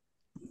cards,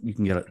 you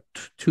can get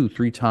two,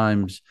 three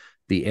times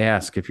the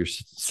ask if you're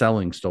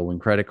selling stolen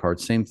credit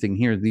cards. Same thing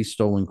here, these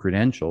stolen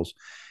credentials,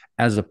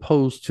 as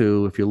opposed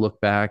to if you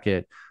look back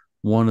at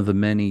one of the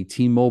many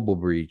T-Mobile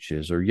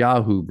breaches or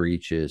Yahoo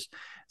breaches,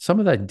 some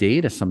of that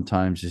data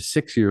sometimes is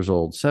 6 years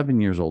old,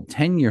 7 years old,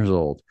 10 years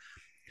old.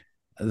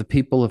 The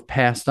people have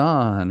passed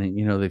on,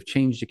 and they've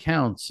changed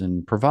accounts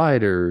and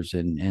providers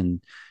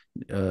and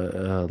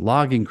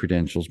login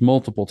credentials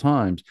multiple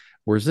times,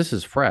 whereas this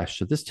is fresh.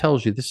 So this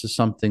tells you this is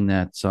something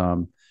that's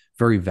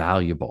very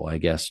valuable, I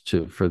guess,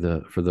 to for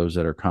those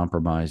that are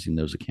compromising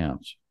those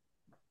accounts.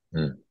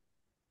 Mm.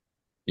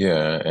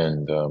 Yeah,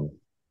 and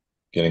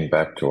getting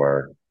back to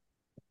our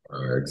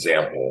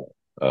example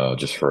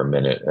just for a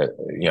minute,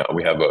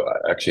 we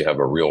actually have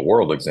a real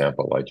world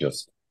example I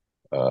just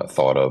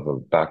thought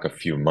of. Back a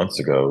few months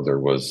ago. It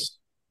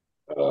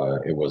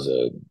was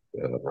a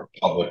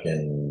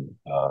Republican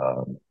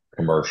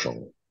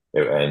commercial,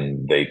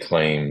 and they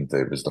claimed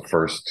it was the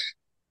first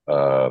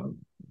uh,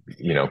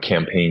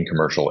 campaign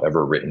commercial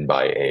ever written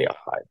by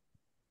AI.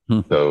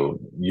 So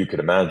you could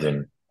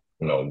imagine,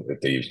 if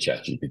they use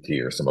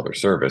ChatGPT or some other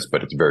service,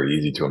 but it's very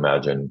easy to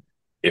imagine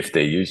if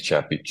they use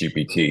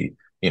ChatGPT,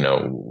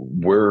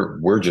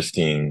 we're just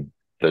seeing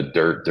the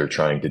dirt they're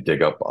trying to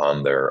dig up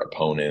on their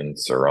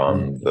opponents or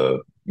on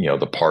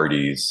the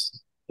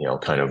parties,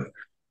 kind of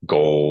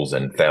goals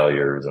and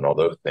failures and all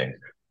those things.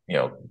 You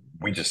know,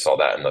 we just saw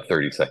that in the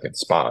 30-second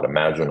spot.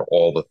 Imagine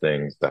all the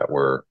things that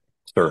were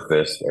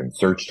surfaced and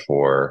searched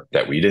for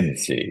that we didn't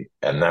see.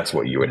 And that's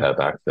what you would have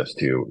access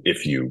to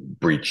if you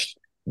breached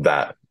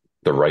the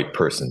right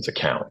person's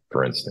account,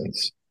 for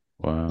instance.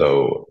 Wow.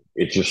 So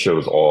it just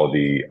shows all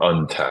the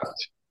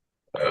untapped,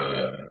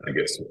 I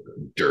guess,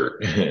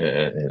 dirt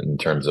in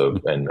terms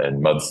of and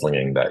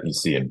mudslinging that you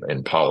see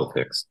in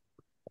politics.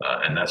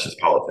 And that's just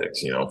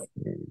politics, you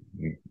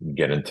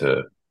get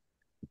into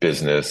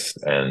business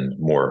and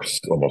more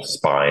almost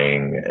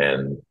spying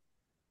and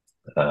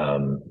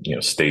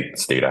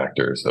state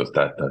actors, those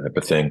that type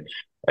of thing.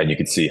 And you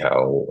could see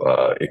how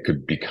it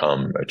could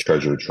become a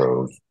treasure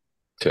trove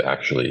to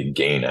actually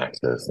gain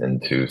access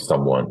into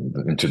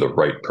the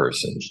right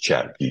person's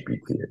chat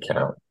GPT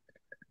account.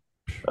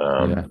 Yeah,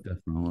 Um,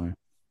 definitely.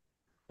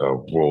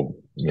 so we'll,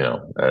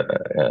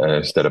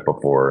 I've said it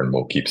before, and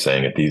we'll keep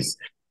saying it. These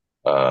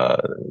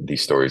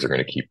stories are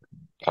going to keep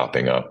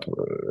popping up,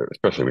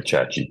 especially with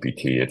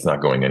ChatGPT. It's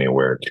not going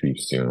anywhere too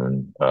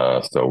soon.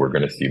 So we're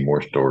going to see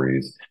more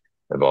stories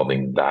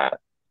involving that.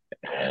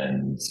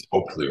 And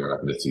hopefully we're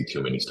not going to see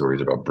too many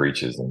stories about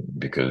breaches, and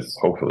because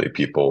hopefully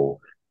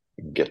people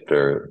get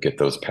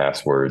those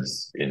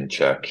passwords in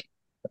check,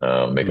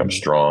 make them Mhm.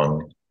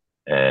 strong,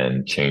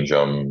 and change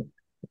them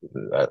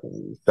uh,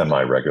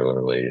 semi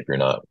regularly.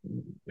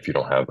 If you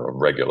don't have a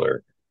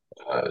regular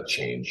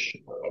change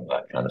of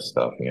that kind of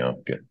stuff,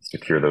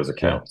 secure those Yeah.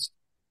 accounts.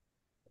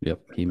 Yep.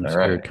 Keep them All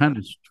secure. right. It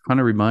kind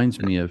of reminds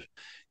me of,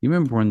 you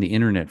remember when the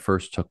internet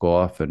first took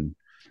off and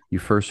you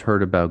first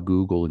heard about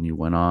Google and you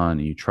went on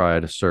and you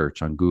tried a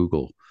search on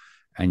Google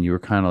and you were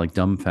kind of like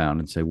dumbfounded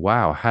and say,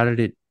 wow, how did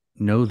it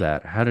know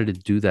that? How did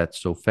it do that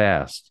so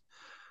fast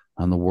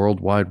on the World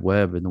Wide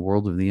Web, and the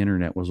world of the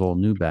internet was all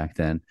new back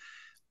then.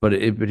 But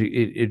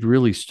it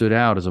really stood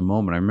out as a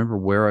moment. I remember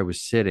where I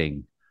was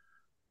sitting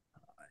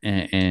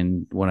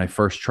and when I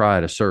first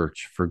tried a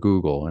search for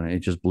Google, and it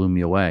just blew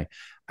me away.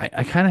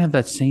 I kind of have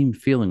that same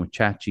feeling with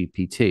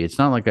ChatGPT. It's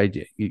not like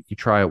you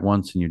try it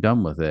once and you're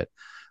done with it.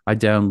 I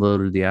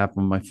downloaded the app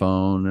on my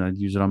phone and I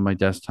use it on my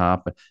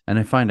desktop, and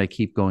I find I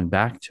keep going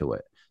back to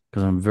it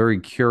because I'm very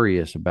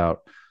curious about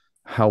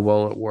how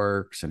well it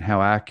works and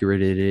how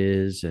accurate it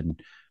is, and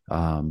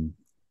um,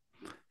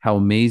 how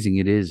amazing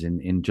it is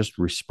in just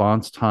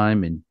response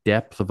time and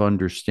depth of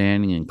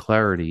understanding and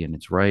clarity in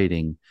its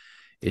writing.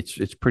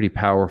 It's pretty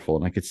powerful,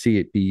 and I could see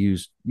it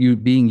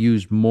being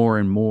used more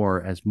and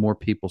more as more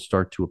people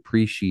start to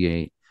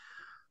appreciate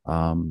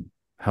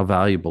how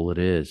valuable it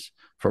is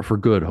for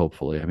good.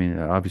 Hopefully, I mean,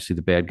 obviously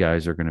the bad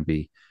guys are going to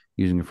be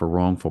using it for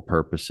wrongful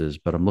purposes,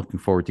 but I'm looking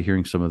forward to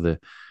hearing some of the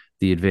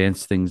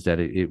advanced things that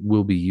it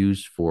will be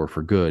used for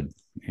good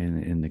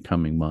in the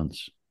coming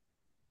months.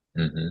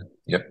 Hmm.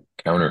 Yep.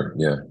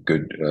 Yeah,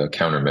 good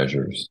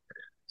countermeasures.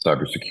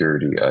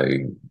 Cybersecurity.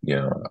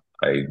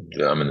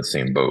 I'm in the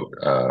same boat.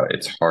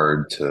 It's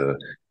hard to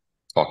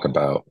talk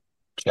about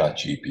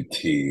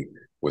ChatGPT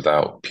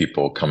without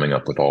people coming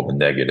up with all the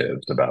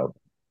negatives about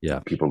Yeah.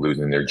 people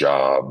losing their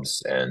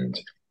jobs and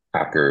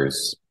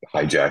hackers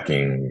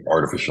hijacking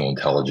artificial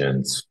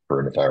intelligence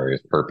for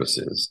nefarious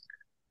purposes.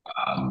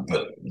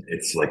 But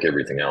it's like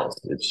everything else,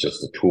 it's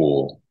just a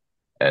tool.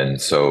 And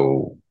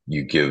so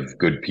you give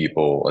good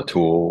people a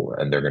tool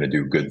and they're going to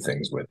do good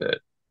things with it.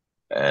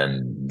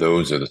 And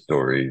those are the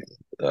stories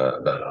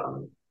that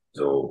I'm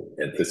still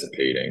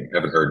anticipating. I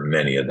haven't heard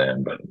many of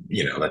them, but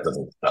that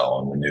doesn't sell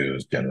on the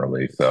news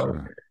generally. So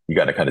Sure. you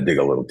got to kind of dig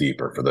a little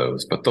deeper for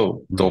those, but they'll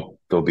Mm, they'll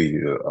they'll be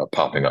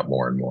popping up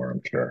more and more,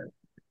 I'm sure.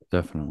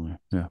 definitely.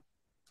 Yeah.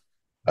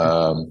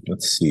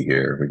 Let's see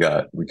here.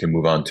 We can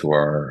move on to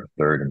our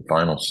third and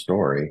final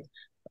story.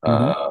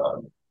 Mm-hmm.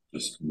 Uh,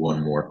 just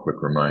one more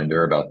quick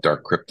reminder about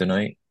dark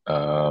kryptonite.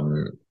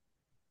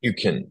 You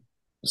can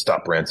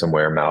stop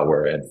ransomware,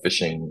 malware, and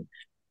phishing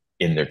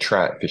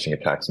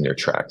attacks in their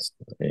tracks,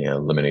 and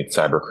eliminate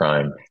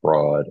cybercrime,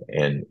 fraud,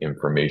 and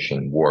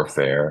information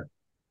warfare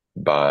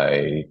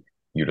by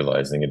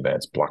utilizing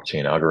advanced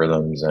blockchain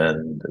algorithms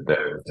and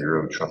their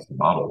zero trust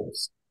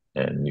models.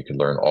 And you can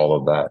learn all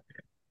of that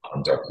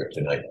on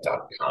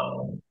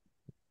darkkryptonite.com.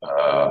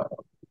 Uh,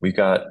 we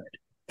got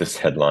this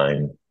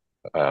headline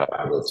out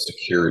of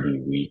Security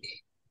Week.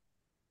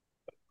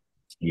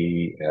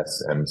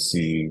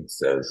 TSMC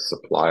says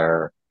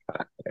supplier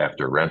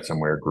after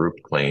ransomware group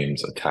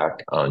claims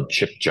attack on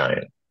chip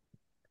giant.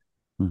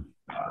 Mm,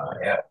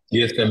 Yeah,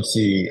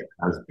 TSMC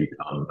has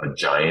become a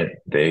giant.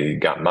 They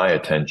got my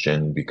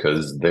attention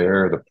because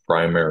they're the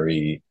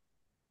primary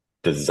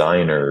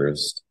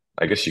designers,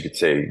 I guess you could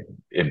say,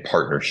 in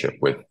partnership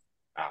with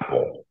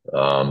Apple.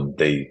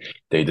 They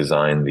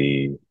designed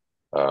the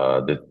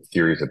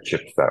series of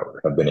chips that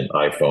have been in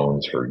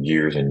iPhones for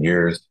years and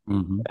years,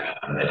 mm-hmm.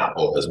 and then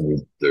Apple has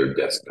moved their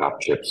desktop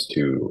chips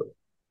to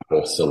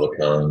Apple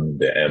Silicon,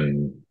 the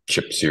M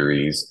chip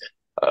series.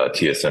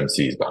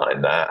 TSMC is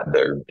behind that.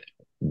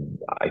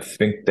 I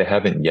think they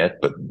haven't yet,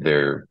 but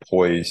they're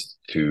poised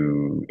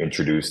to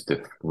introduce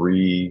the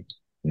 3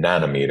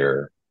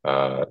 nanometer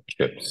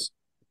chips,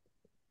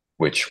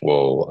 which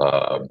will,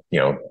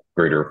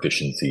 greater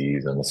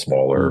efficiencies and a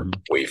smaller Mm-hmm.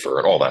 wafer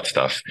and all that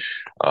stuff,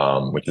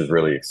 which is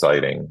really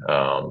exciting.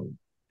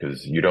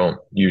 Because you don't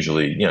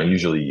usually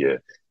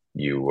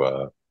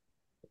you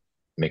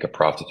make a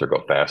processor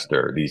go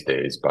faster these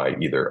days by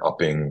either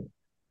upping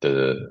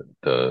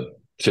the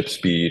chip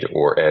speed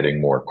or adding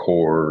more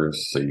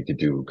cores, so you could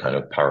do kind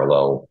of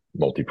parallel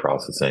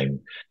multiprocessing.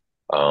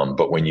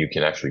 But when you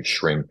can actually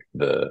shrink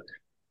the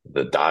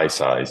die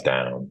size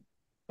down,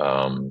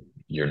 um,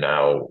 you're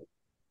now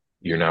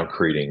you're now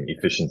creating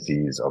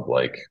efficiencies of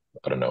like,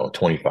 I don't know,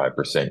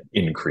 25%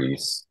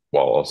 increase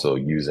while also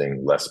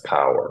using less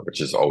power,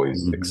 which is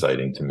always Mm-hmm.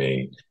 exciting to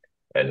me.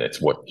 and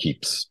it's what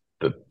keeps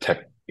the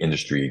tech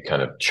industry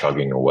kind of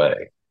chugging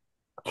away.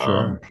 Um,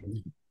 Sure.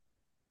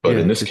 but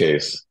Yeah, in this because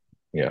case,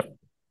 yeah,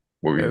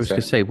 what were you I gonna was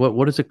gonna say? say,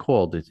 what is it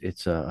called?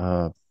 It's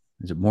a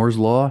is it Moore's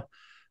law,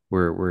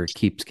 where it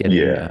keeps getting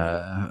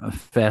Yeah.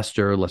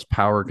 faster, less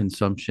power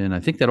consumption. I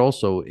think that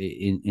also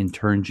in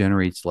turn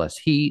generates less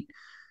heat.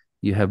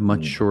 You have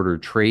much Mm. shorter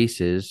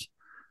traces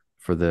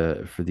for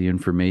the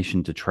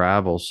information to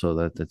travel,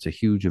 so that's a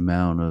huge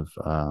amount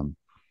of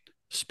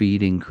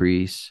speed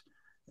increase.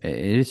 It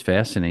is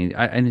fascinating.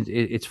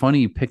 It's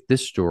funny you picked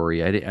this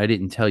story. I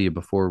didn't tell you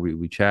before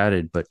we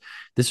chatted, but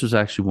this was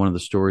actually one of the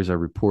stories I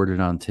reported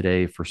on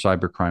today for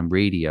Cybercrime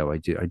Radio. I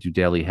do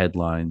daily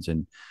headlines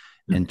and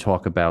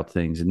talk about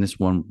things. And this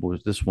one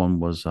was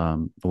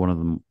one of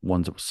the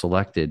ones that was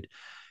selected.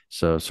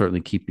 So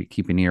certainly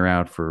keep an ear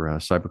out for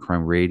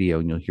Cybercrime Radio,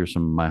 and you'll hear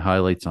some of my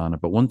highlights on it.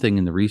 But one thing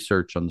in the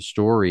research on the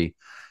story,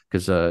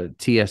 because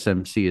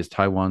TSMC is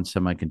Taiwan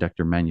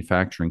Semiconductor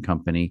Manufacturing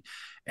Company,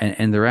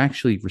 and they're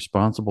actually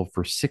responsible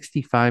for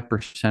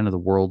 65% of the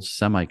world's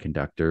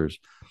semiconductors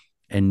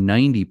and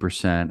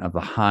 90% of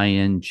the high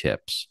end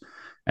chips.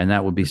 And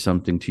that would be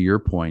something, to your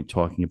point,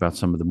 talking about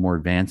some of the more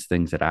advanced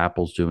things that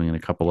Apple's doing and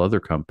a couple other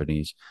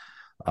companies.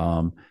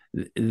 Um,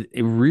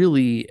 it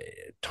really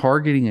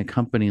targeting a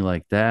company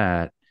like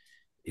that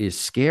is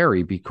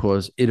scary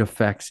because it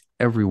affects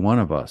every one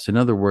of us. In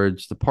other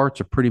words, the parts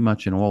are pretty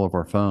much in all of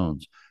our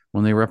phones.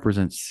 When they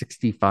represent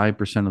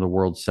 65% of the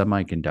world's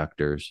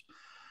semiconductors,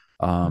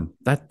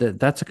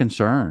 that's a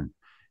concern.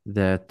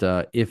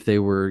 That if they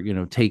were,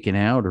 taken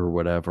out or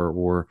whatever,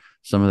 or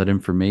some of that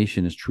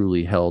information is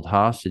truly held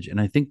hostage, and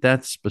I think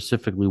that's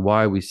specifically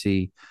why we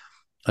see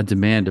a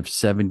demand of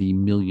 $70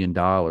 million.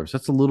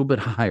 That's a little bit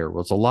higher.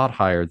 Well, it's a lot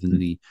higher than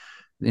the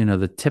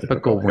typical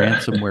Typical, yeah.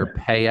 ransomware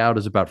payout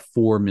is about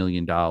 $4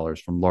 million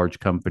from large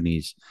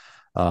companies.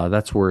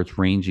 That's where it's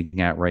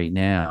ranging at right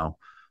now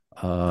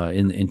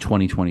in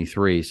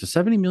 2023. So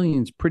 70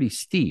 million is pretty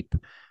steep,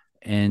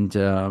 and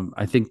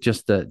I think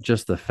just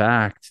the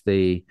fact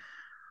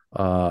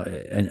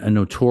a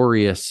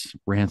notorious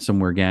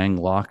ransomware gang,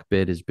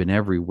 Lockbit, has been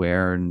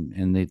everywhere,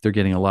 and they're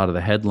getting a lot of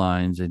the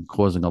headlines and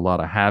causing a lot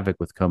of havoc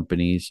with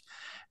companies.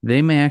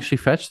 They may actually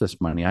fetch this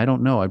money. I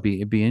don't know.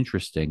 It'd be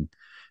interesting.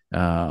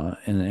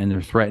 And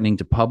they're threatening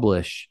to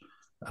publish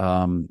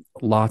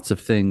lots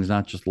of things,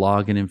 not just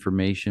login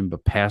information,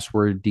 but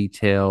password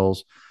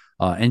details,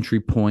 entry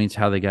points,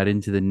 how they got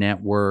into the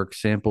network,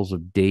 samples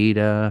of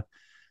data,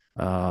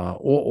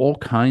 all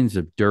kinds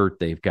of dirt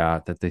they've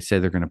got that they say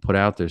they're going to put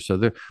out there.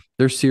 So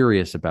they're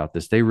serious about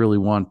this. They really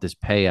want this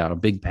payout, a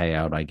big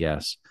payout, I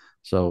guess.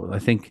 So I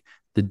think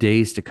the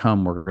days to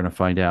come, we're going to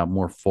find out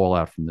more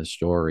fallout from this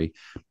story,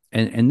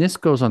 and this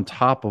goes on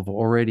top of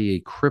already a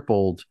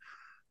crippled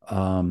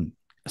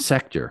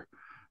sector.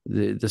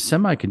 The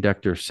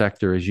semiconductor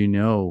sector, as you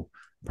know,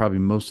 probably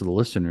most of the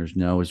listeners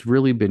know, has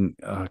really been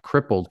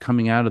crippled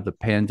coming out of the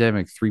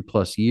pandemic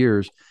 3+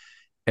 years.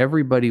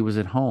 Everybody was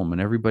at home and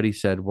everybody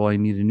said, well, I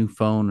need a new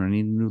phone, or I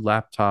need a new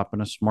laptop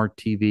and a smart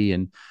TV,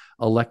 and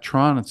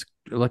electronics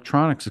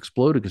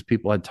exploded because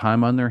people had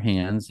time on their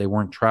hands. They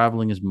weren't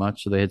traveling as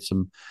much, so they had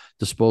some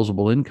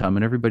disposable income,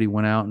 and everybody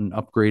went out and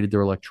upgraded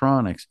their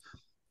electronics,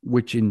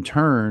 which in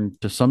turn,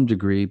 to some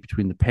degree,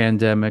 between the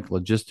pandemic,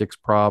 logistics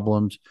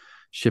problems,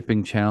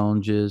 shipping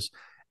challenges,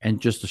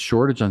 and just a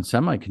shortage on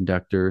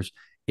semiconductors,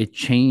 it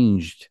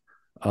changed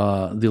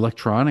the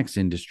electronics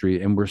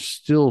industry, and we're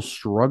still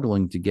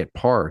struggling to get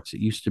parts.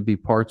 It used to be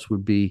parts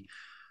would be,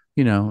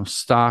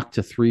 stocked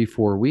to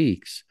 3-4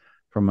 weeks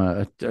from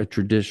a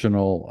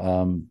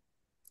traditional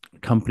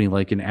company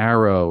like an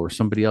Arrow or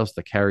somebody else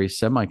that carries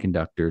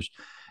semiconductors.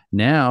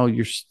 Now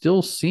you're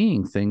still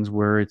seeing things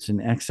where it's in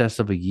excess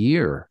of a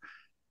year.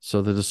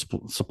 So the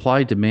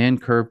supply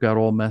demand curve got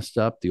all messed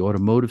up. The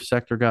automotive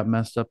sector got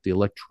messed up. The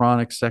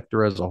electronic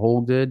sector as a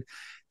whole did.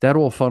 That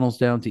all funnels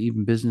down to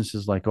even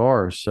businesses like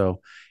ours. So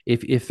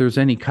if there's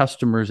any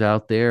customers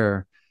out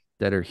there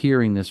that are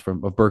hearing this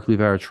from of Berkeley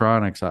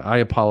Varitronics, I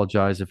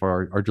apologize if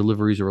our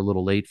deliveries are a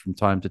little late from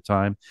time to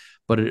time,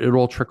 but it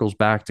all trickles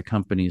back to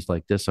companies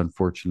like this,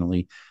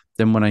 unfortunately.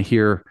 Then when I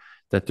hear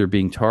that they're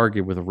being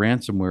targeted with a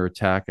ransomware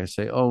attack, I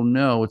say, oh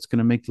no, it's going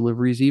to make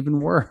deliveries even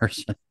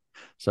worse.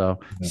 So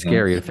Hmm.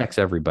 scary. It affects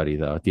everybody,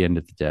 though, at the end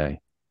of the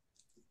day.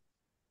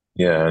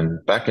 Yeah,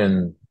 and back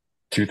in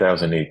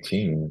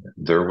 2018,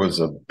 there was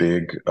a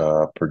big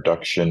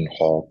production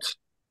halt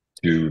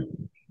to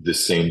the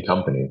same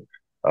company.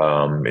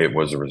 It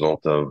was a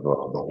result of the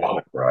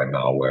WannaCry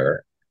malware,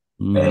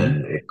 Mm-hmm.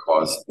 and it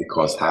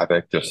caused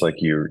havoc, just like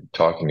you're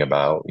talking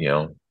about.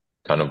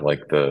 Kind of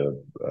like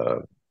the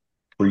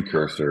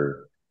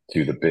precursor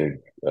to the big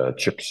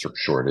chip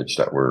shortage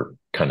that we're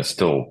kind of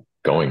still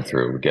going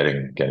through,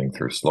 getting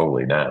through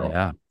slowly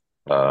now.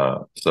 Yeah.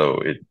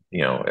 So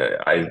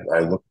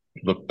I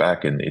look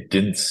back and it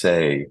didn't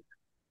say,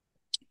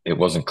 it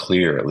wasn't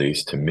clear, at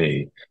least to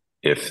me,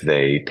 if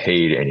they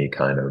paid any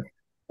kind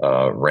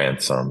of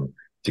ransom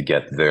to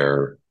get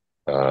their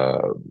uh,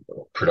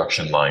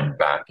 production line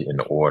back in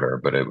order.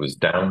 But it was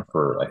down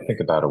for, I think,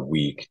 about a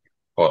week.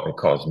 well, it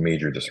caused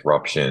major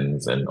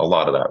disruptions, and a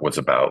lot of that was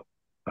about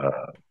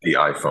the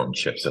iPhone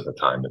chips at the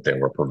time that they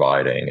were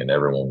providing, and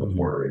everyone was Mhm.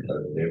 worried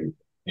that the new,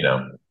 you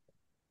know,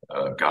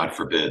 God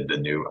forbid the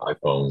new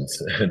iPhones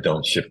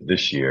don't ship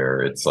this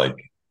year. It's like,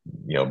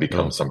 Oh,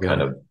 becomes some forget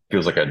kind it. of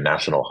feels like a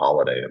national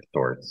holiday of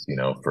sorts,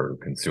 for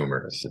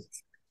consumers.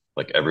 It's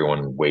like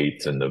everyone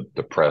waits and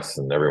the press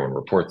and everyone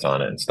reports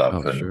on it and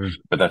stuff. Oh, sure.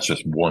 But that's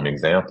just one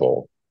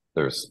example.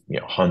 There's,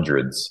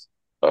 hundreds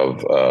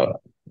of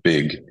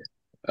big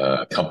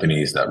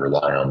companies that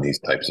rely on these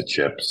types of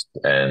chips.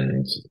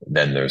 And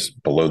then there's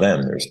below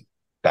them, there's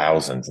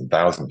thousands and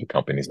thousands of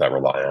companies that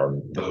rely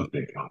on those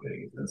big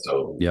companies. And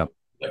so, Yep.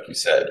 like you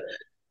said,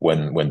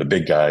 when the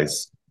big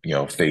guys,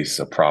 face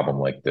a problem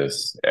like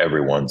this,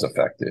 everyone's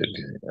affected.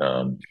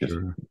 Just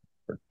Sure.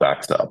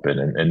 backs up.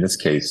 And in this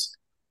case,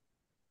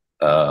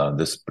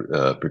 this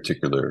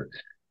particular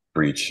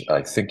breach,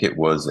 I think it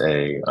was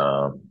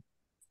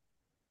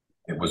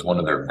one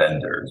of their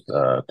vendors,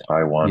 Yeah.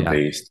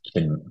 Taiwan-based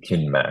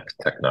Kinmax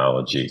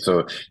Technology.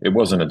 So it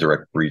wasn't a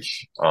direct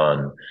breach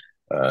on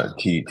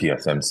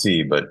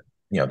TSMC, but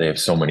they have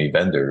so many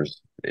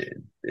vendors.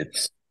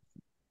 It's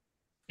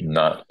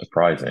not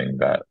surprising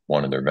that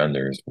one of their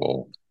vendors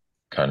will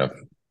kind of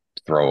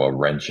throw a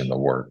wrench in the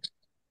works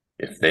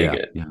if they Yeah.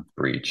 get Yeah.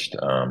 breached.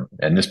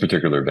 And this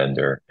particular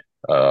vendor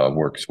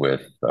works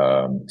with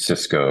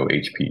Cisco,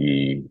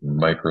 HPE,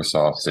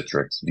 Microsoft,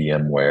 Citrix,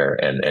 VMware,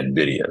 and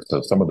NVIDIA.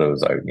 So some of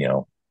those are,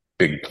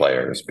 big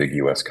players, big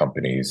US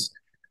companies.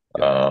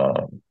 Yep.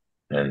 Um,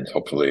 and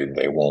hopefully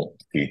they won't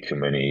see too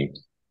many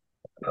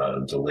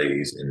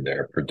delays in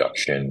their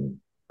production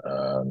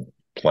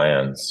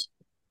plans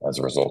as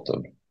a result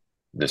of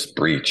this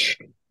breach.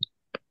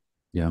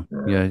 Yeah.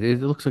 Yeah.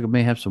 It looks like it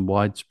may have some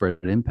widespread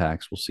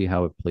impacts. We'll see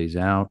how it plays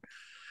out.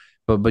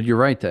 But you're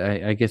right.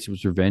 I guess it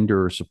was your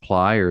vendor or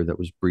supplier that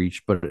was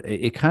breached. But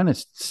it kind of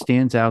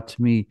stands out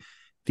to me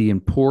the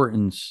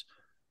importance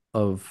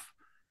of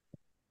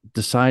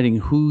deciding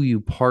who you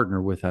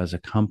partner with as a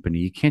company.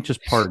 You can't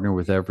just partner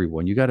with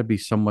everyone. You got to be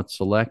somewhat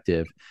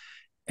selective.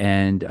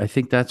 And I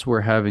think that's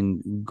where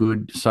having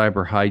good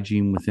cyber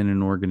hygiene within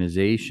an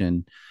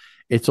organization,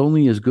 it's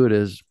only as good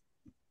as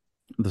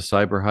the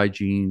cyber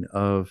hygiene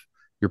of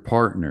your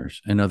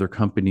partners and other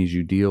companies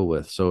you deal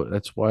with. So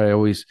that's why I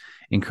always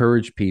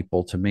encourage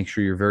people to make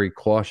sure you're very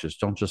cautious.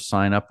 Don't just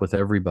sign up with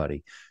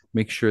everybody.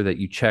 Make sure that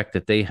you check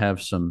that they have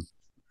some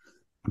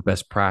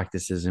best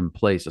practices in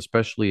place,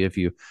 especially if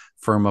you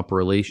firm up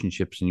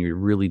relationships and you're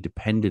really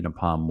dependent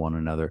upon one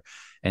another.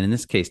 And in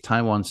this case,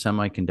 Taiwan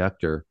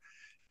Semiconductor,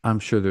 I'm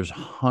sure there's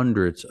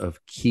hundreds of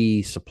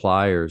key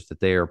suppliers that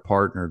they are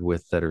partnered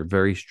with that are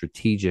very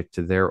strategic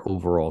to their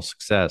overall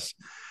success.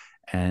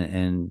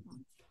 And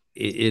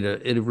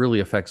it really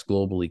affects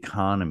global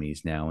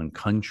economies now in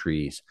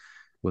countries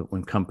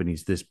when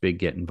companies this big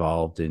get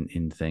involved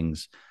in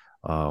things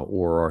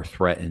or are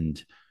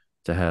threatened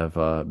to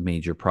have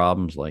major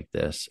problems like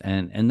this.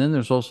 And then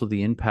there's also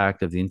the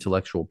impact of the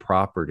intellectual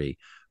property,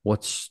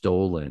 what's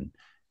stolen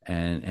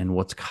and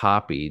what's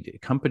copied.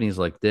 Companies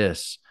like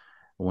this,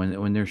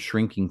 when they're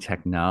shrinking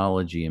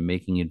technology and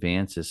making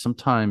advances,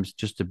 sometimes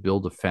just to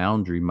build a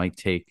foundry might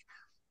take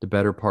the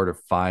better part of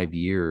 5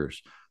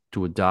 years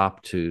to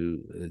adopt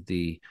to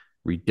the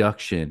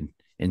reduction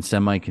in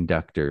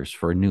semiconductors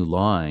for a new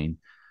line.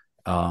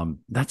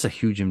 That's a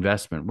huge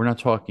investment. We're not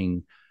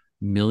talking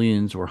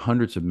millions or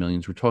hundreds of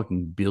millions. We're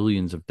talking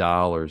billions of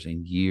dollars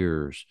in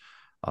years.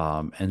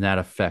 And that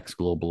affects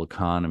global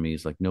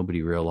economies like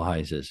nobody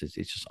realizes. It's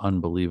just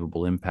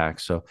unbelievable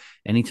impact. So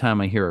anytime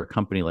I hear a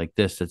company like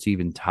this that's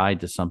even tied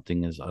to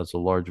something as a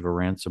large of a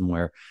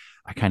ransomware,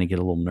 I kind of get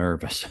a little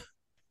nervous.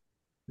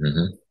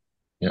 Hmm.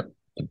 Yep.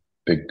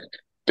 Big,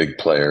 big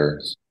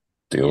players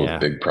deal with Yeah.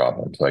 big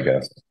problems, I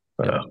guess.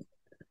 Yep.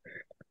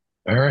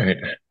 All right.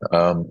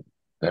 Um,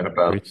 that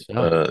about Great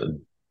stuff.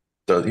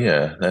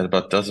 that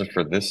about does it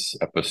for this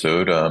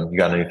episode. You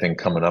got anything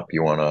coming up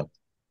you want to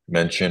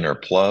mention or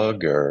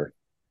plug or?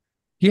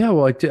 Yeah,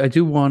 well, I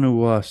do want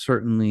to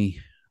certainly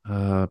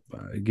uh,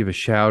 give a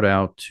shout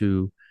out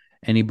to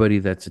anybody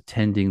that's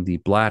attending the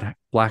Black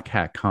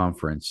Hat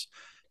Conference.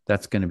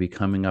 That's going to be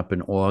coming up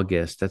in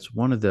August. That's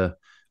one of the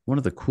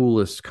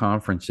coolest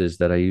conferences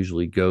that I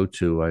usually go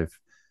to.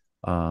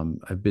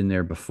 I've been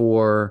there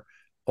before.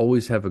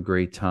 Always have a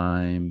great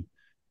time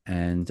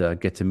and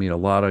get to meet a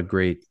lot of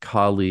great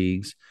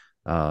colleagues.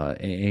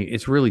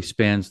 It really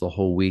spans the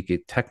whole week.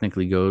 It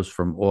technically goes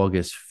from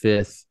August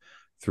 5th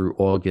through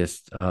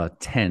August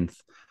 10th.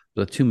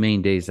 The two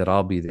main days that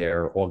I'll be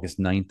there, are August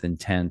 9th and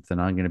 10th,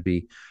 and I'm going to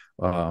be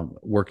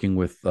working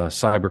with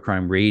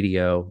Cybercrime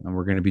Radio, and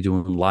we're going to be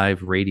doing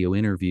live radio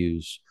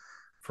interviews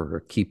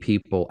for key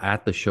people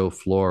at the show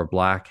floor,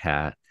 Black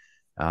Hat.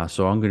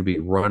 So I'm going to be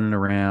running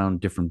around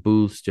different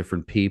booths,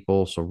 different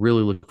people. So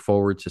really look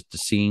forward to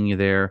seeing you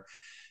there.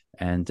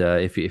 And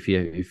if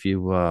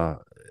you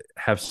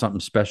have something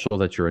special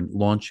that you're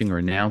launching or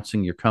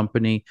announcing your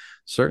company,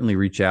 certainly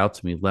reach out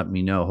to me. Let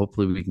me know.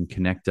 Hopefully we can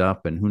connect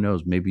up, and who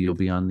knows, maybe you'll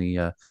be on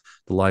the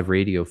live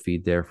radio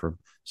feed there for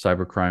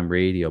Cybercrime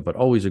Radio. But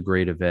always a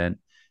great event,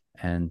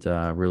 and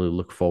really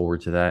look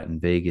forward to that in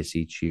Vegas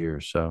each year.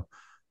 So,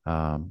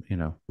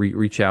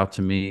 reach out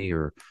to me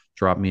or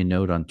drop me a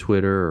note on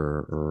Twitter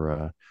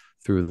or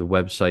through the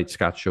website,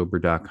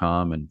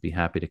 scottschober.com, and be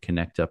happy to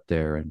connect up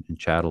there and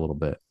chat a little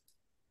bit.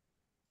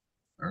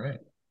 All right.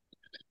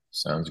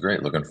 Sounds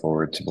great. Looking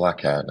forward to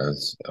Black Hat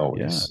as Yeah.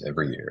 always,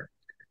 every year.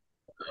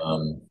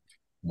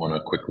 Want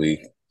to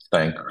quickly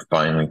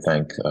finally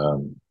thank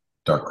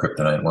Dark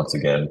Kryptonite once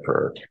again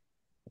for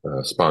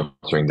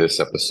sponsoring this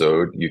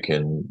episode. You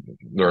can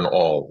learn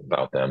all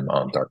about them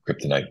on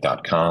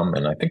darkkryptonite.com,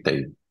 and I think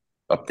they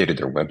updated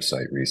their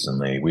website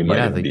recently. We might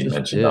Yeah, even they be just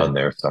mentioned on did.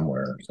 there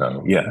somewhere.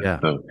 So yeah, Yeah.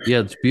 so Yeah,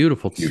 it's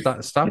beautiful. you,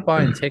 Stop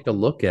by and take a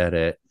look at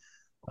it.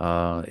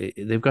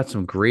 They've got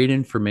some great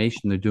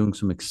information. They're doing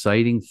some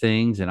exciting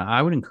things, and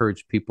I would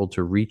encourage people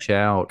to reach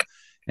out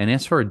and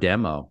ask for a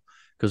demo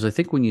because I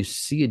think when you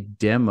see a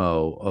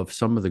demo of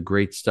some of the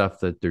great stuff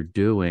that they're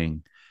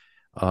doing,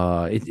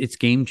 it's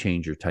game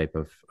changer type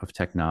of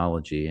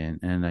technology.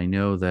 And I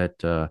know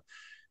that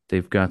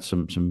they've got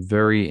some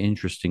very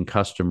interesting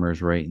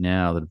customers right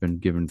now that have been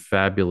given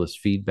fabulous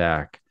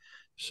feedback.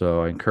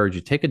 So I encourage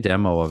you take a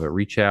demo of it,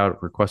 reach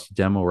out, request a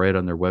demo right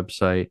on their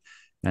website,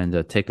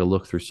 and take a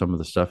look through some of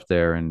the stuff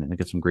there and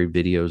get some great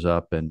videos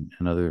up and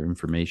other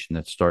information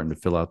that's starting to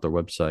fill out their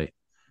website.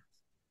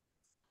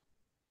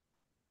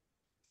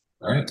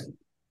 all right.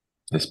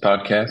 This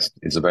podcast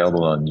is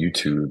available on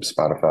YouTube,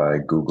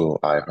 Spotify, Google,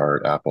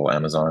 iHeart, Apple,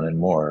 Amazon, and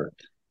more.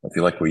 If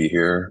you like what you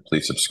hear,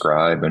 please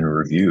subscribe and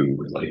review.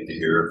 We'd like to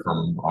hear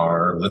from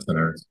our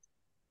listeners.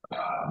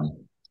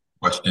 Um,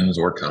 Questions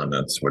or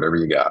comments, whatever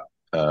you got.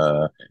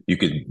 You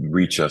could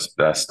reach us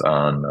best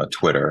on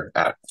Twitter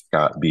at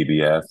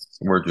ScottBBS,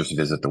 or just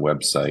visit the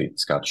website,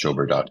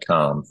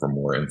 scottschober.com, for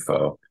more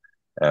info.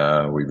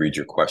 We read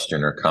your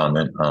question or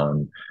comment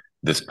on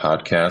this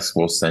podcast.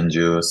 We'll send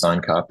you a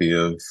signed copy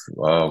of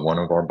one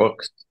of our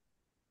books.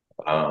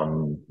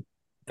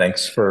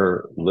 Thanks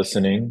for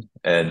listening,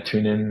 and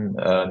tune in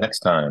next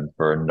time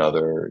for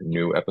another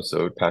new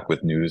episode packed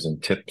with news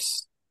and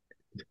tips.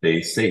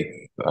 Stay safe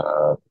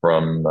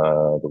from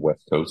the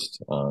West Coast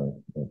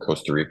in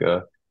Costa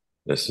Rica.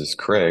 This is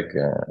Craig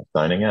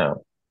signing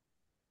out.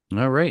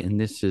 All right. And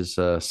this is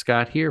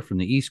Scott here from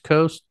the East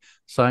Coast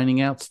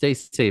signing out. Stay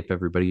safe,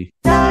 everybody.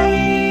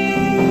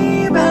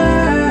 Cyber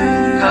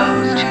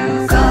coast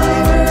to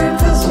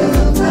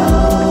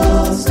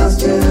coast, coast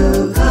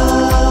to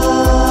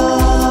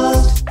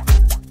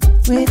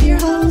coast, with your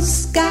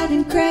hosts Scott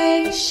and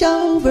Craig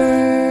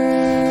Schober.